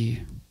say to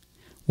you,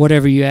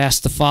 whatever you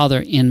ask the Father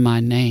in my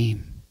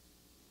name,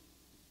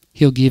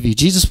 he'll give you.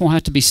 Jesus won't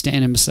have to be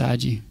standing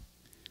beside you.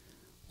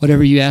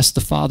 Whatever you ask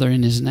the Father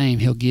in his name,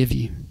 he'll give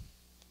you.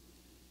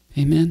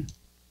 Amen.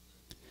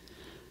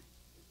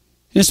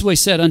 This is what he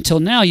said, until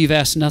now you've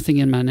asked nothing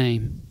in my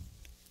name.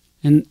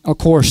 And of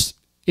course,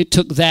 it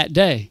took that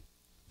day,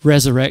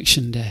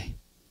 Resurrection Day,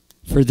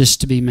 for this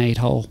to be made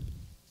whole.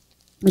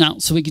 Now,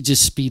 so we could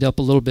just speed up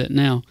a little bit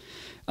now.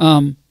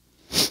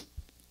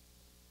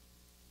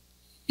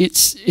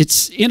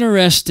 It's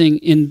interesting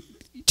in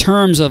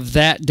terms of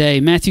that day.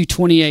 Matthew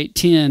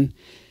 28:10,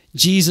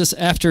 Jesus,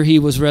 after he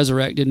was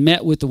resurrected,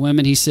 met with the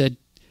women. He said,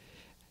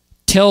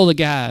 tell the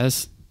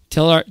guys,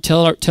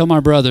 tell my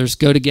brothers,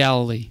 go to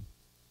Galilee,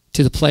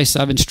 to the place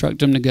I've instructed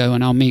them to go,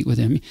 and I'll meet with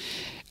them.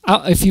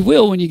 If you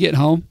will, when you get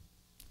home,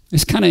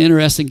 it's kind of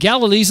interesting.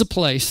 Galilee's a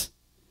place.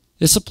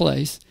 It's a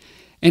place.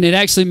 And it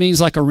actually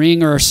means like a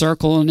ring or a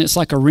circle, and it's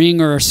like a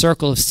ring or a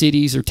circle of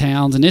cities or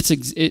towns. And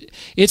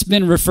it's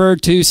been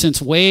referred to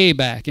since way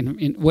back,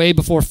 in way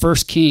before 1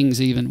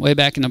 Kings even, way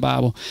back in the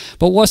Bible.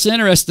 But what's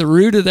interesting, the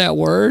root of that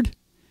word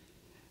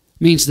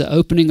means the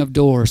opening of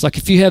doors. Like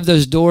if you have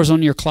those doors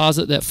on your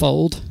closet that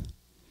fold,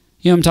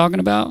 you know what I'm talking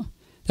about?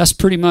 That's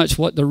pretty much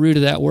what the root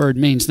of that word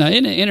means. Now,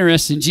 isn't it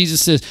interesting?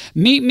 Jesus says,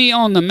 meet me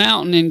on the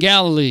mountain in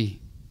Galilee,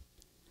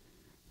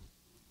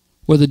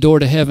 where the door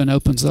to heaven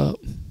opens up.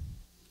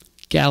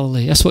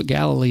 Galilee. That's what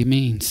Galilee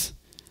means.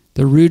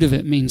 The root of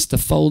it means the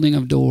folding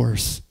of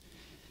doors.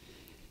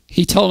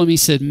 He told him, he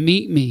said,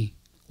 meet me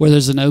where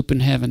there's an open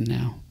heaven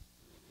now.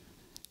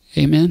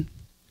 Amen?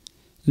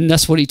 And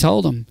that's what he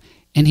told him.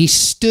 And he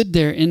stood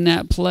there in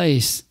that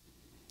place.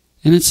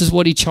 And this is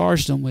what he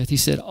charged them with. He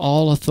said,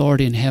 all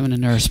authority in heaven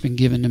and earth has been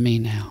given to me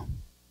now.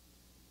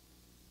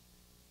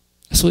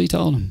 That's what he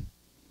told them.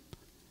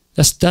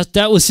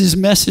 That was his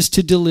message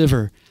to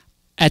deliver.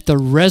 At the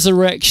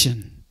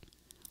resurrection,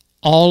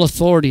 all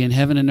authority in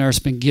heaven and earth has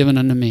been given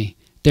unto me.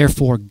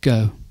 Therefore,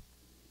 go.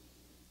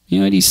 You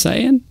know what he's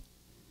saying?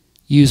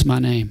 Use my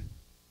name.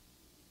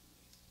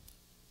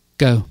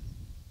 Go.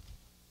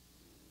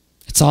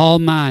 It's all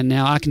mine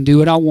now. I can do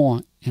what I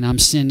want, and I'm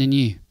sending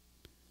you.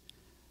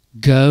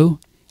 Go,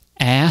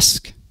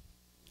 ask,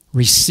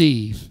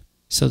 receive,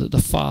 so that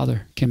the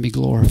Father can be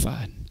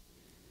glorified.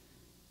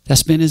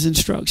 That's been his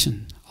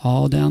instruction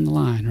all down the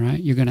line, right?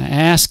 You're going to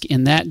ask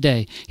in that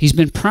day. He's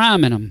been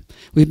priming them.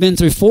 We've been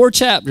through 4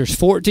 chapters,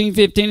 14,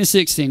 15, and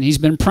 16. He's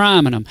been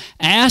priming them.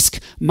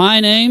 Ask my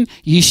name,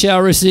 ye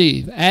shall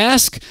receive.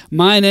 Ask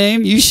my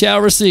name, you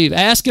shall receive.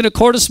 Ask in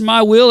accordance to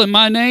my will in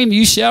my name,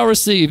 you shall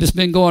receive. It's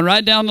been going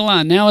right down the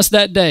line. Now it's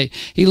that day.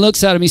 He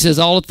looks at him. He says,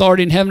 all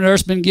authority in heaven and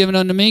earth has been given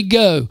unto me.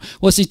 Go.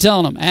 What's he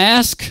telling them?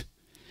 Ask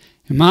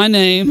in my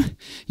name,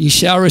 you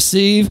shall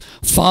receive,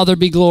 Father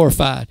be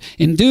glorified.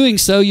 In doing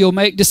so, you'll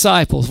make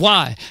disciples.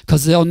 Why?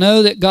 Because they'll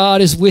know that God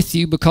is with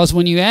you, because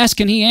when you ask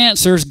and he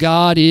answers,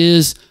 God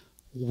is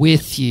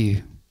with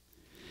you.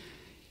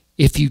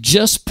 If you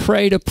just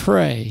pray to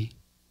pray,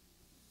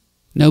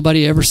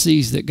 nobody ever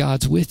sees that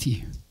God's with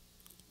you.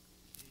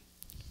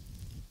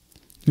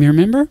 You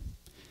remember?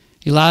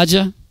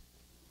 Elijah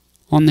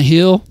on the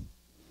hill,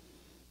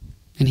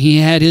 and he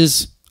had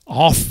his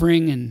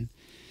offering, and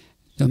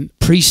the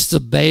priests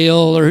of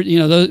Baal, or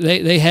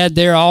they had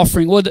their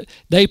offering. Well,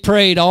 they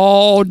prayed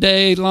all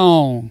day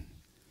long.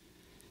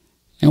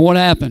 And what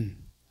happened?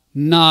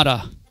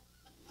 Nada.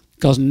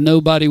 Because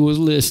nobody was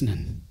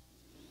listening.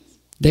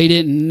 They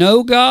didn't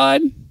know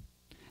God.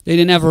 They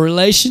didn't have a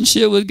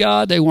relationship with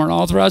God. They weren't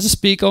authorized to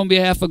speak on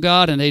behalf of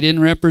God, and they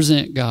didn't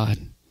represent God.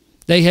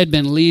 They had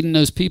been leading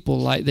those people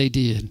like they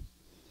did.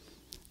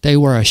 They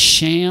were a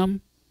sham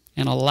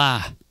and a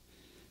lie.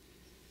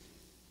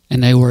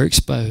 And they were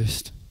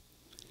exposed.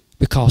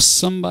 Because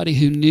somebody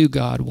who knew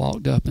God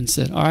walked up and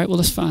said, all right, well,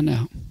 let's find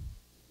out.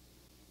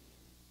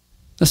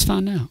 Let's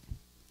find out.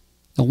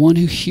 The one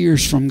who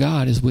hears from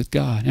God is with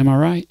God. Am I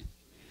right?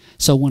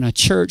 So when a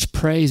church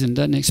prays and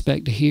doesn't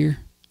expect to hear,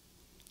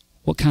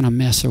 what kind of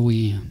mess are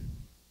we in?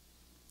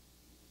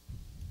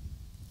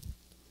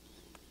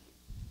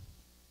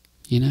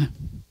 You know?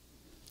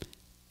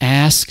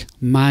 Ask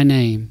my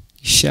name,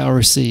 you shall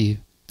receive.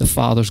 The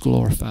Father's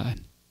glorified.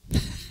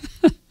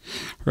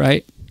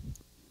 Right?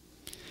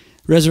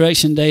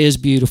 Resurrection Day is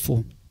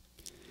beautiful.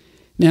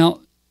 Now,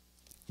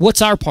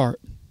 what's our part?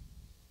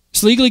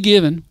 It's legally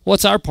given.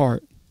 What's our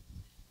part?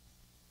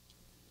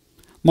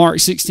 Mark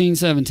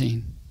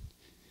 16:17.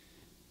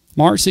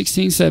 Mark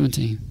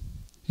 16:17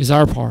 is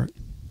our part.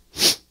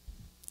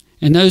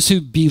 And those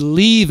who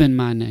believe in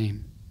my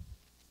name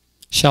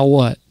shall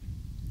what?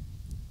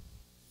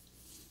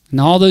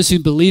 And all those who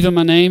believe in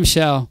my name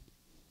shall.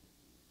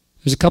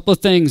 There's a couple of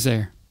things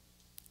there.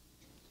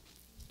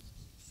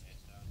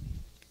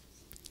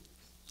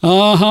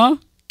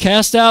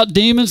 Cast out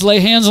demons, lay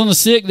hands on the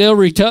sick, they'll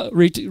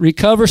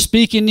recover,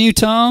 speak in new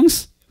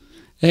tongues.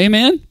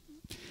 Amen.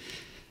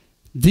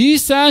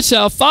 These signs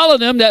shall follow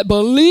them that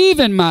believe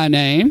in my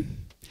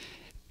name.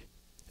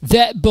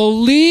 That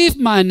believe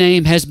my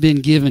name has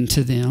been given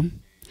to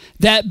them.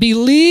 that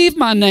believe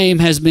my name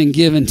has been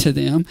given to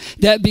them,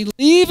 that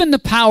believe in the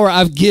power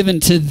I've given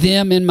to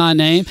them in my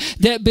name,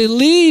 that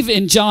believe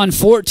in John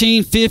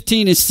 14,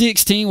 15, and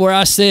 16, where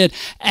I said,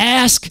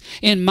 ask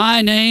in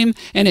my name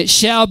and it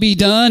shall be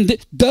done.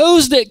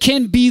 Those that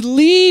can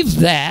believe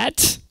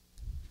that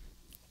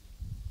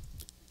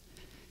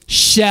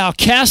shall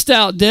cast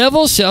out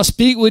devils, shall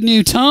speak with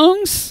new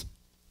tongues,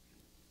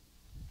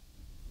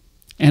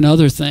 and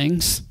other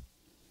things.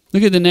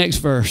 Look at the next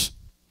verse.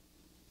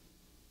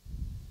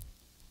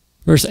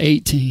 Verse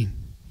 18.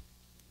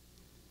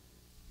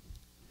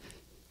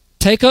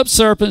 Take up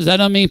serpents. That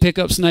doesn't mean pick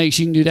up snakes.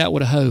 You can do that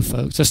with a hoe,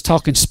 folks. That's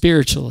talking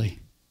spiritually.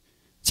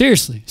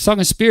 Seriously, it's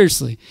talking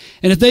spiritually.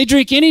 And if they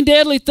drink any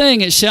deadly thing,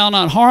 it shall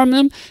not harm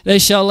them. They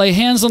shall lay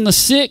hands on the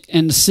sick,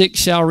 and the sick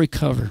shall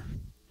recover.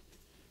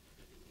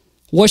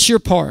 What's your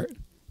part?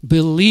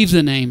 Believe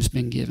the name's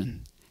been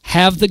given.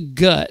 Have the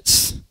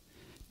guts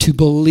to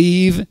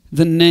believe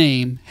the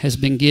name has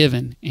been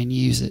given and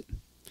use it.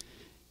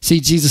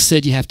 See, Jesus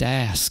said you have to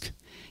ask.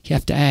 You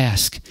have to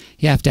ask.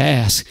 You have to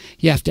ask.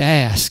 You have to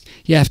ask.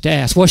 You have to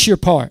ask. What's your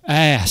part?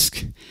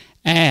 Ask.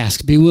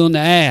 Ask. Be willing to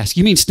ask.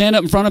 You mean stand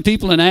up in front of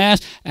people and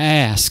ask?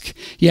 Ask.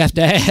 You have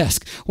to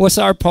ask. What's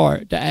our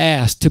part? To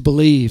ask, to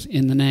believe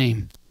in the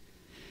name.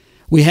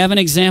 We have an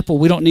example.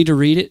 We don't need to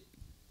read it.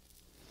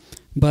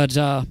 But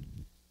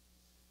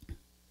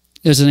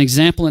there's an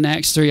example in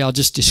Acts 3. I'll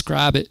just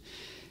describe it.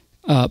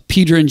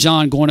 Peter and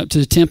John going up to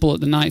the temple at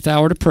the 9th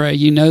hour to pray.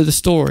 You know the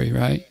story,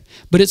 right?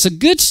 But it's a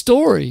good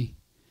story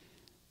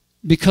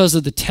because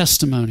of the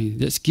testimony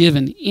that's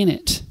given in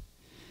it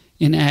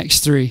in Acts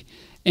 3.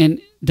 And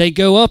they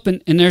go up,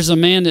 and there's a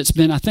man that's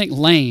been, I think,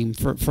 lame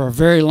for a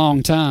very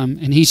long time,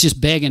 and he's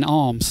just begging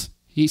alms.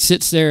 He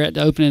sits there at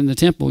the opening of the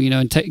temple,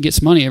 and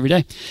gets money every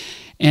day.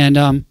 And,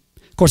 of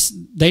course,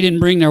 they didn't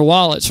bring their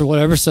wallets or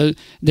whatever, so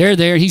they're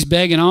there, he's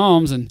begging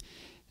alms, and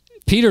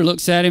Peter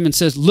looks at him and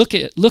says, look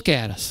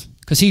at us,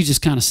 because he's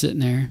just kind of sitting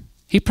there.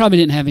 He probably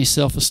didn't have any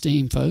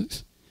self-esteem,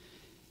 folks.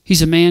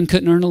 He's a man,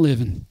 couldn't earn a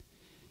living.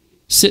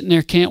 Sitting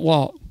there, can't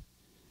walk.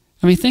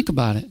 I mean, think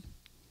about it.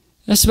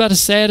 That's about as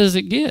sad as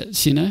it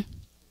gets, He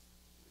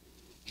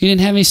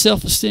didn't have any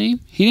self-esteem.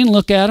 He didn't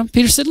look at him.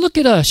 Peter said, look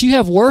at us. You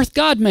have worth.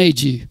 God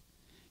made you.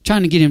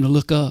 Trying to get him to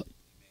look up,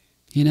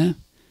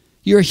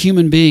 You're a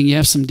human being. You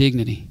have some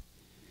dignity.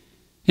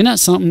 Isn't that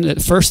something that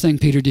the first thing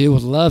Peter did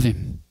was love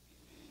him?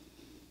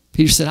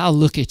 Peter said, I'll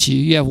look at you.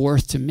 You have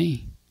worth to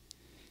me.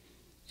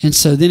 And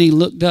so then he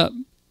looked up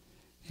and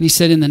he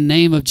said, in the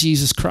name of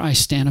Jesus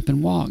Christ, stand up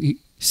and walk. He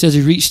says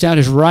he reached out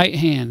his right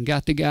hand,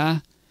 got the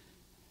guy,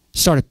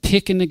 started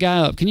picking the guy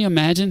up. Can you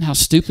imagine how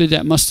stupid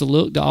that must have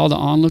looked to all the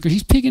onlookers?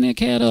 He's picking that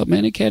cat up,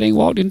 man. That cat ain't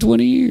walked in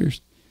 20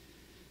 years.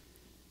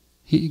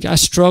 The guy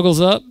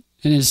struggles up,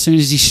 and as soon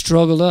as he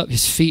struggled up,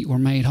 his feet were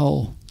made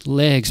whole,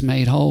 legs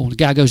made whole. The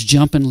guy goes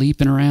jumping,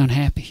 leaping around,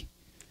 happy.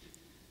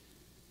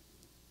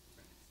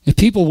 And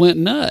people went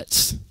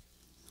nuts.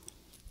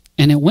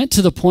 And it went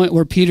to the point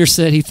where Peter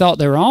said he thought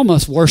they were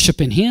almost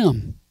worshiping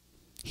him.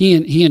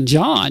 He and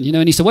John,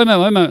 and he said, wait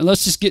a minute,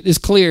 let's just get this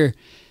clear.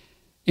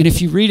 And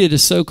if you read it,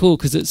 it's so cool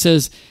because it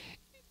says,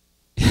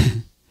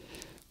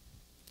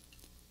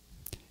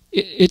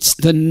 it's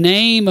the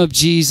name of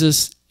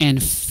Jesus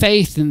and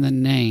faith in the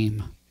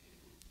name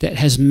that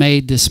has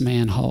made this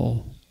man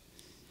whole.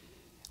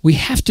 We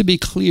have to be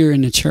clear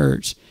in the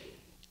church.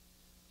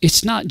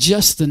 It's not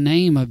just the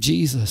name of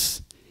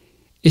Jesus.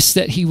 It's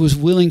that he was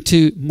willing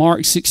to,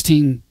 Mark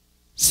 16,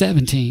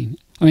 17.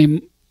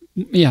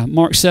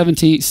 Mark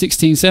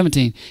 16,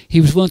 17. He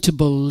was willing to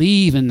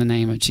believe in the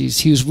name of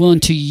Jesus. He was willing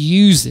to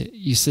use it.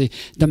 You see,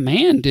 the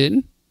man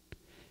didn't.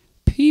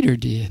 Peter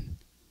did.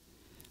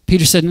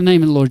 Peter said, in the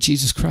name of the Lord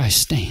Jesus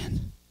Christ,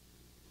 stand.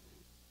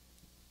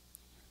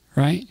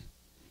 Right?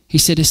 He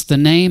said, it's the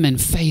name and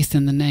faith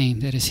in the name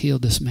that has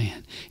healed this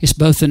man. It's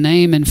both the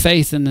name and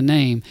faith in the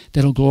name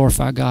that will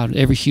glorify God,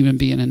 every human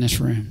being in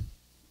this room.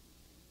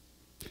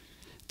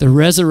 The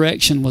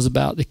resurrection was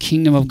about the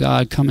kingdom of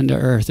God coming to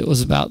earth. It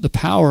was about the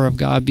power of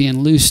God being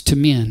loosed to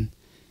men.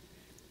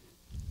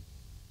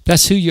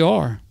 That's who you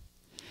are.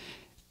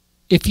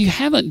 If you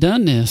haven't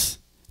done this,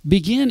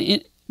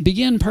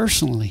 begin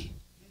personally.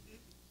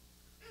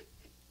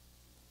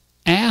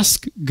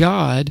 Ask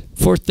God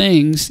for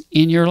things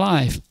in your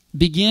life.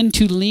 Begin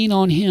to lean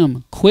on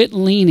Him. Quit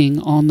leaning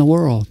on the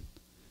world.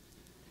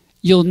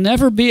 You'll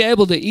never be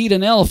able to eat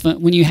an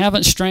elephant when you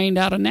haven't strained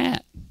out a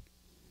gnat.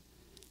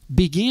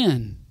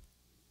 Begin.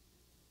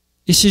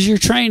 This is your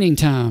training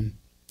time.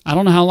 I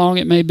don't know how long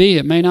it may be.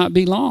 It may not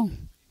be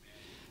long.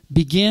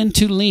 Begin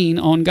to lean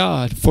on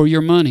God for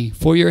your money,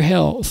 for your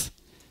health,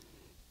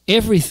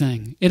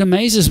 everything. It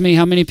amazes me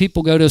how many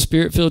people go to a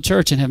Spirit-filled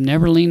church and have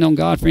never leaned on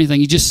God for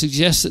anything. You just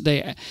suggest that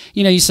they,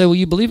 you say, well,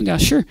 you believe in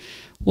God? Sure.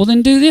 Well,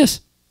 then do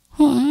this.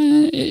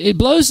 Well, it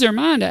blows their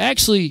mind to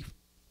actually,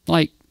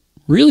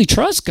 really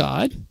trust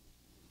God.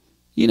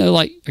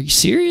 Are you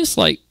serious?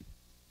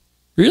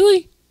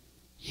 Really?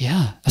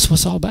 Yeah, that's what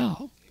it's all about.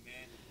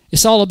 Amen.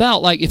 It's all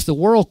about, if the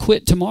world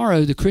quit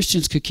tomorrow, the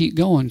Christians could keep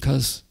going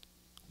because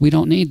we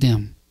don't need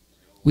them.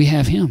 We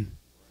have Him.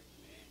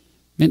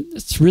 And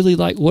it's really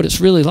like what it's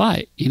really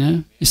like, you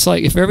know. It's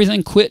like if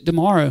everything quit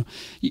tomorrow,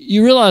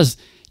 you realize,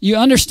 you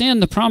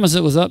understand the promise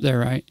that was up there,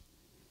 right?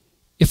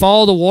 If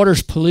all the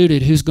water's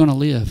polluted, who's going to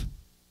live?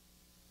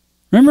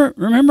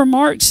 Remember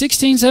Mark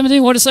 16,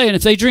 17, what it's saying?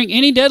 If they drink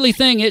any deadly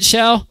thing, it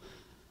shall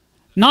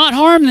not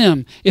harm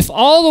them. If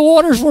all the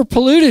waters were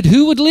polluted,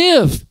 who would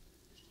live?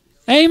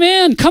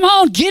 Amen. Come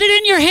on, get it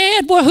in your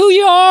head who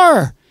you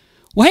are.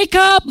 Wake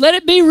up, let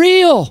it be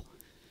real.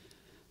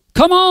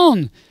 Come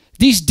on.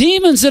 These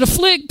demons that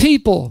afflict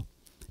people,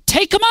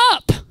 take them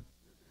up.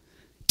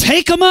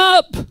 Take them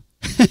up.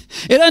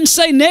 It doesn't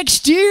say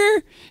next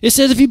year. It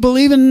says if you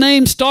believe in the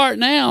name, start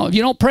now. If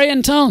you don't pray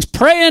in tongues,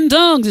 pray in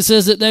tongues. It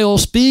says that they will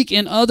speak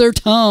in other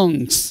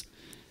tongues.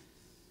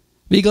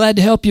 Be glad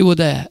to help you with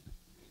that.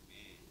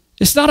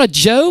 It's not a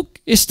joke.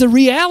 It's the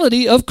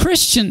reality of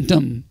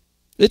Christendom.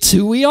 It's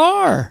who we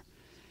are.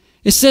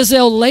 It says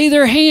they'll lay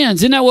their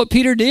hands. Isn't that what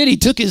Peter did? He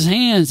took his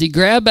hands. He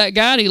grabbed that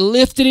guy and he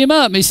lifted him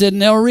up. He said,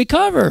 and they'll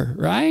recover,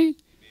 right?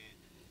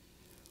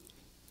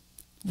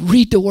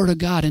 Read the Word of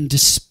God and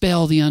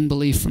dispel the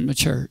unbelief from the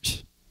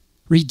church.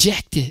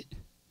 Reject it.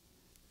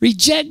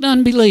 Reject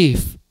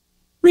unbelief.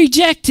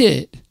 Reject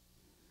it.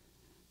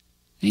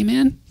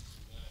 Amen?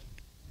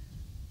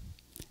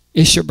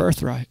 It's your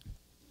birthright.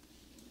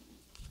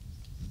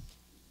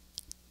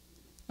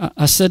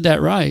 I said that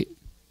right.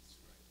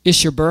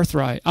 It's your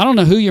birthright. I don't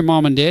know who your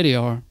mom and daddy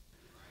are,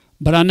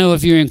 but I know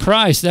if you're in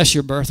Christ, that's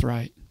your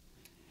birthright.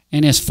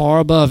 And it's far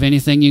above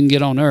anything you can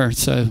get on earth.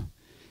 So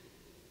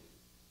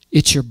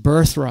it's your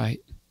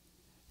birthright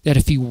that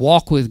if you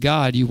walk with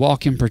God, you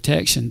walk in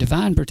protection,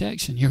 divine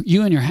protection.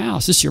 You and your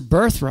house, it's your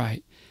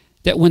birthright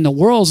that when the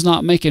world's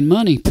not making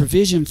money,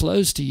 provision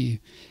flows to you.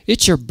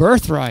 It's your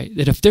birthright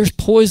that if there's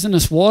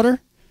poisonous water,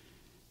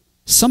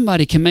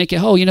 somebody can make it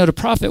whole. You know, the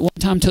prophet one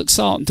time took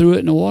salt and threw it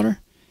in the water,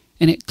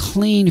 and it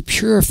cleaned,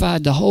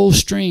 purified the whole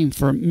stream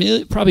for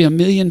probably 1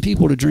 million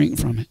people to drink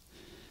from it.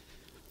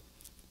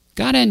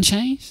 God hadn't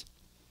changed.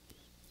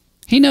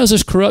 He knows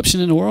there's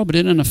corruption in the world, but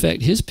it doesn't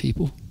affect his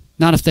people.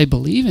 Not if they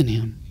believe in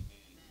him.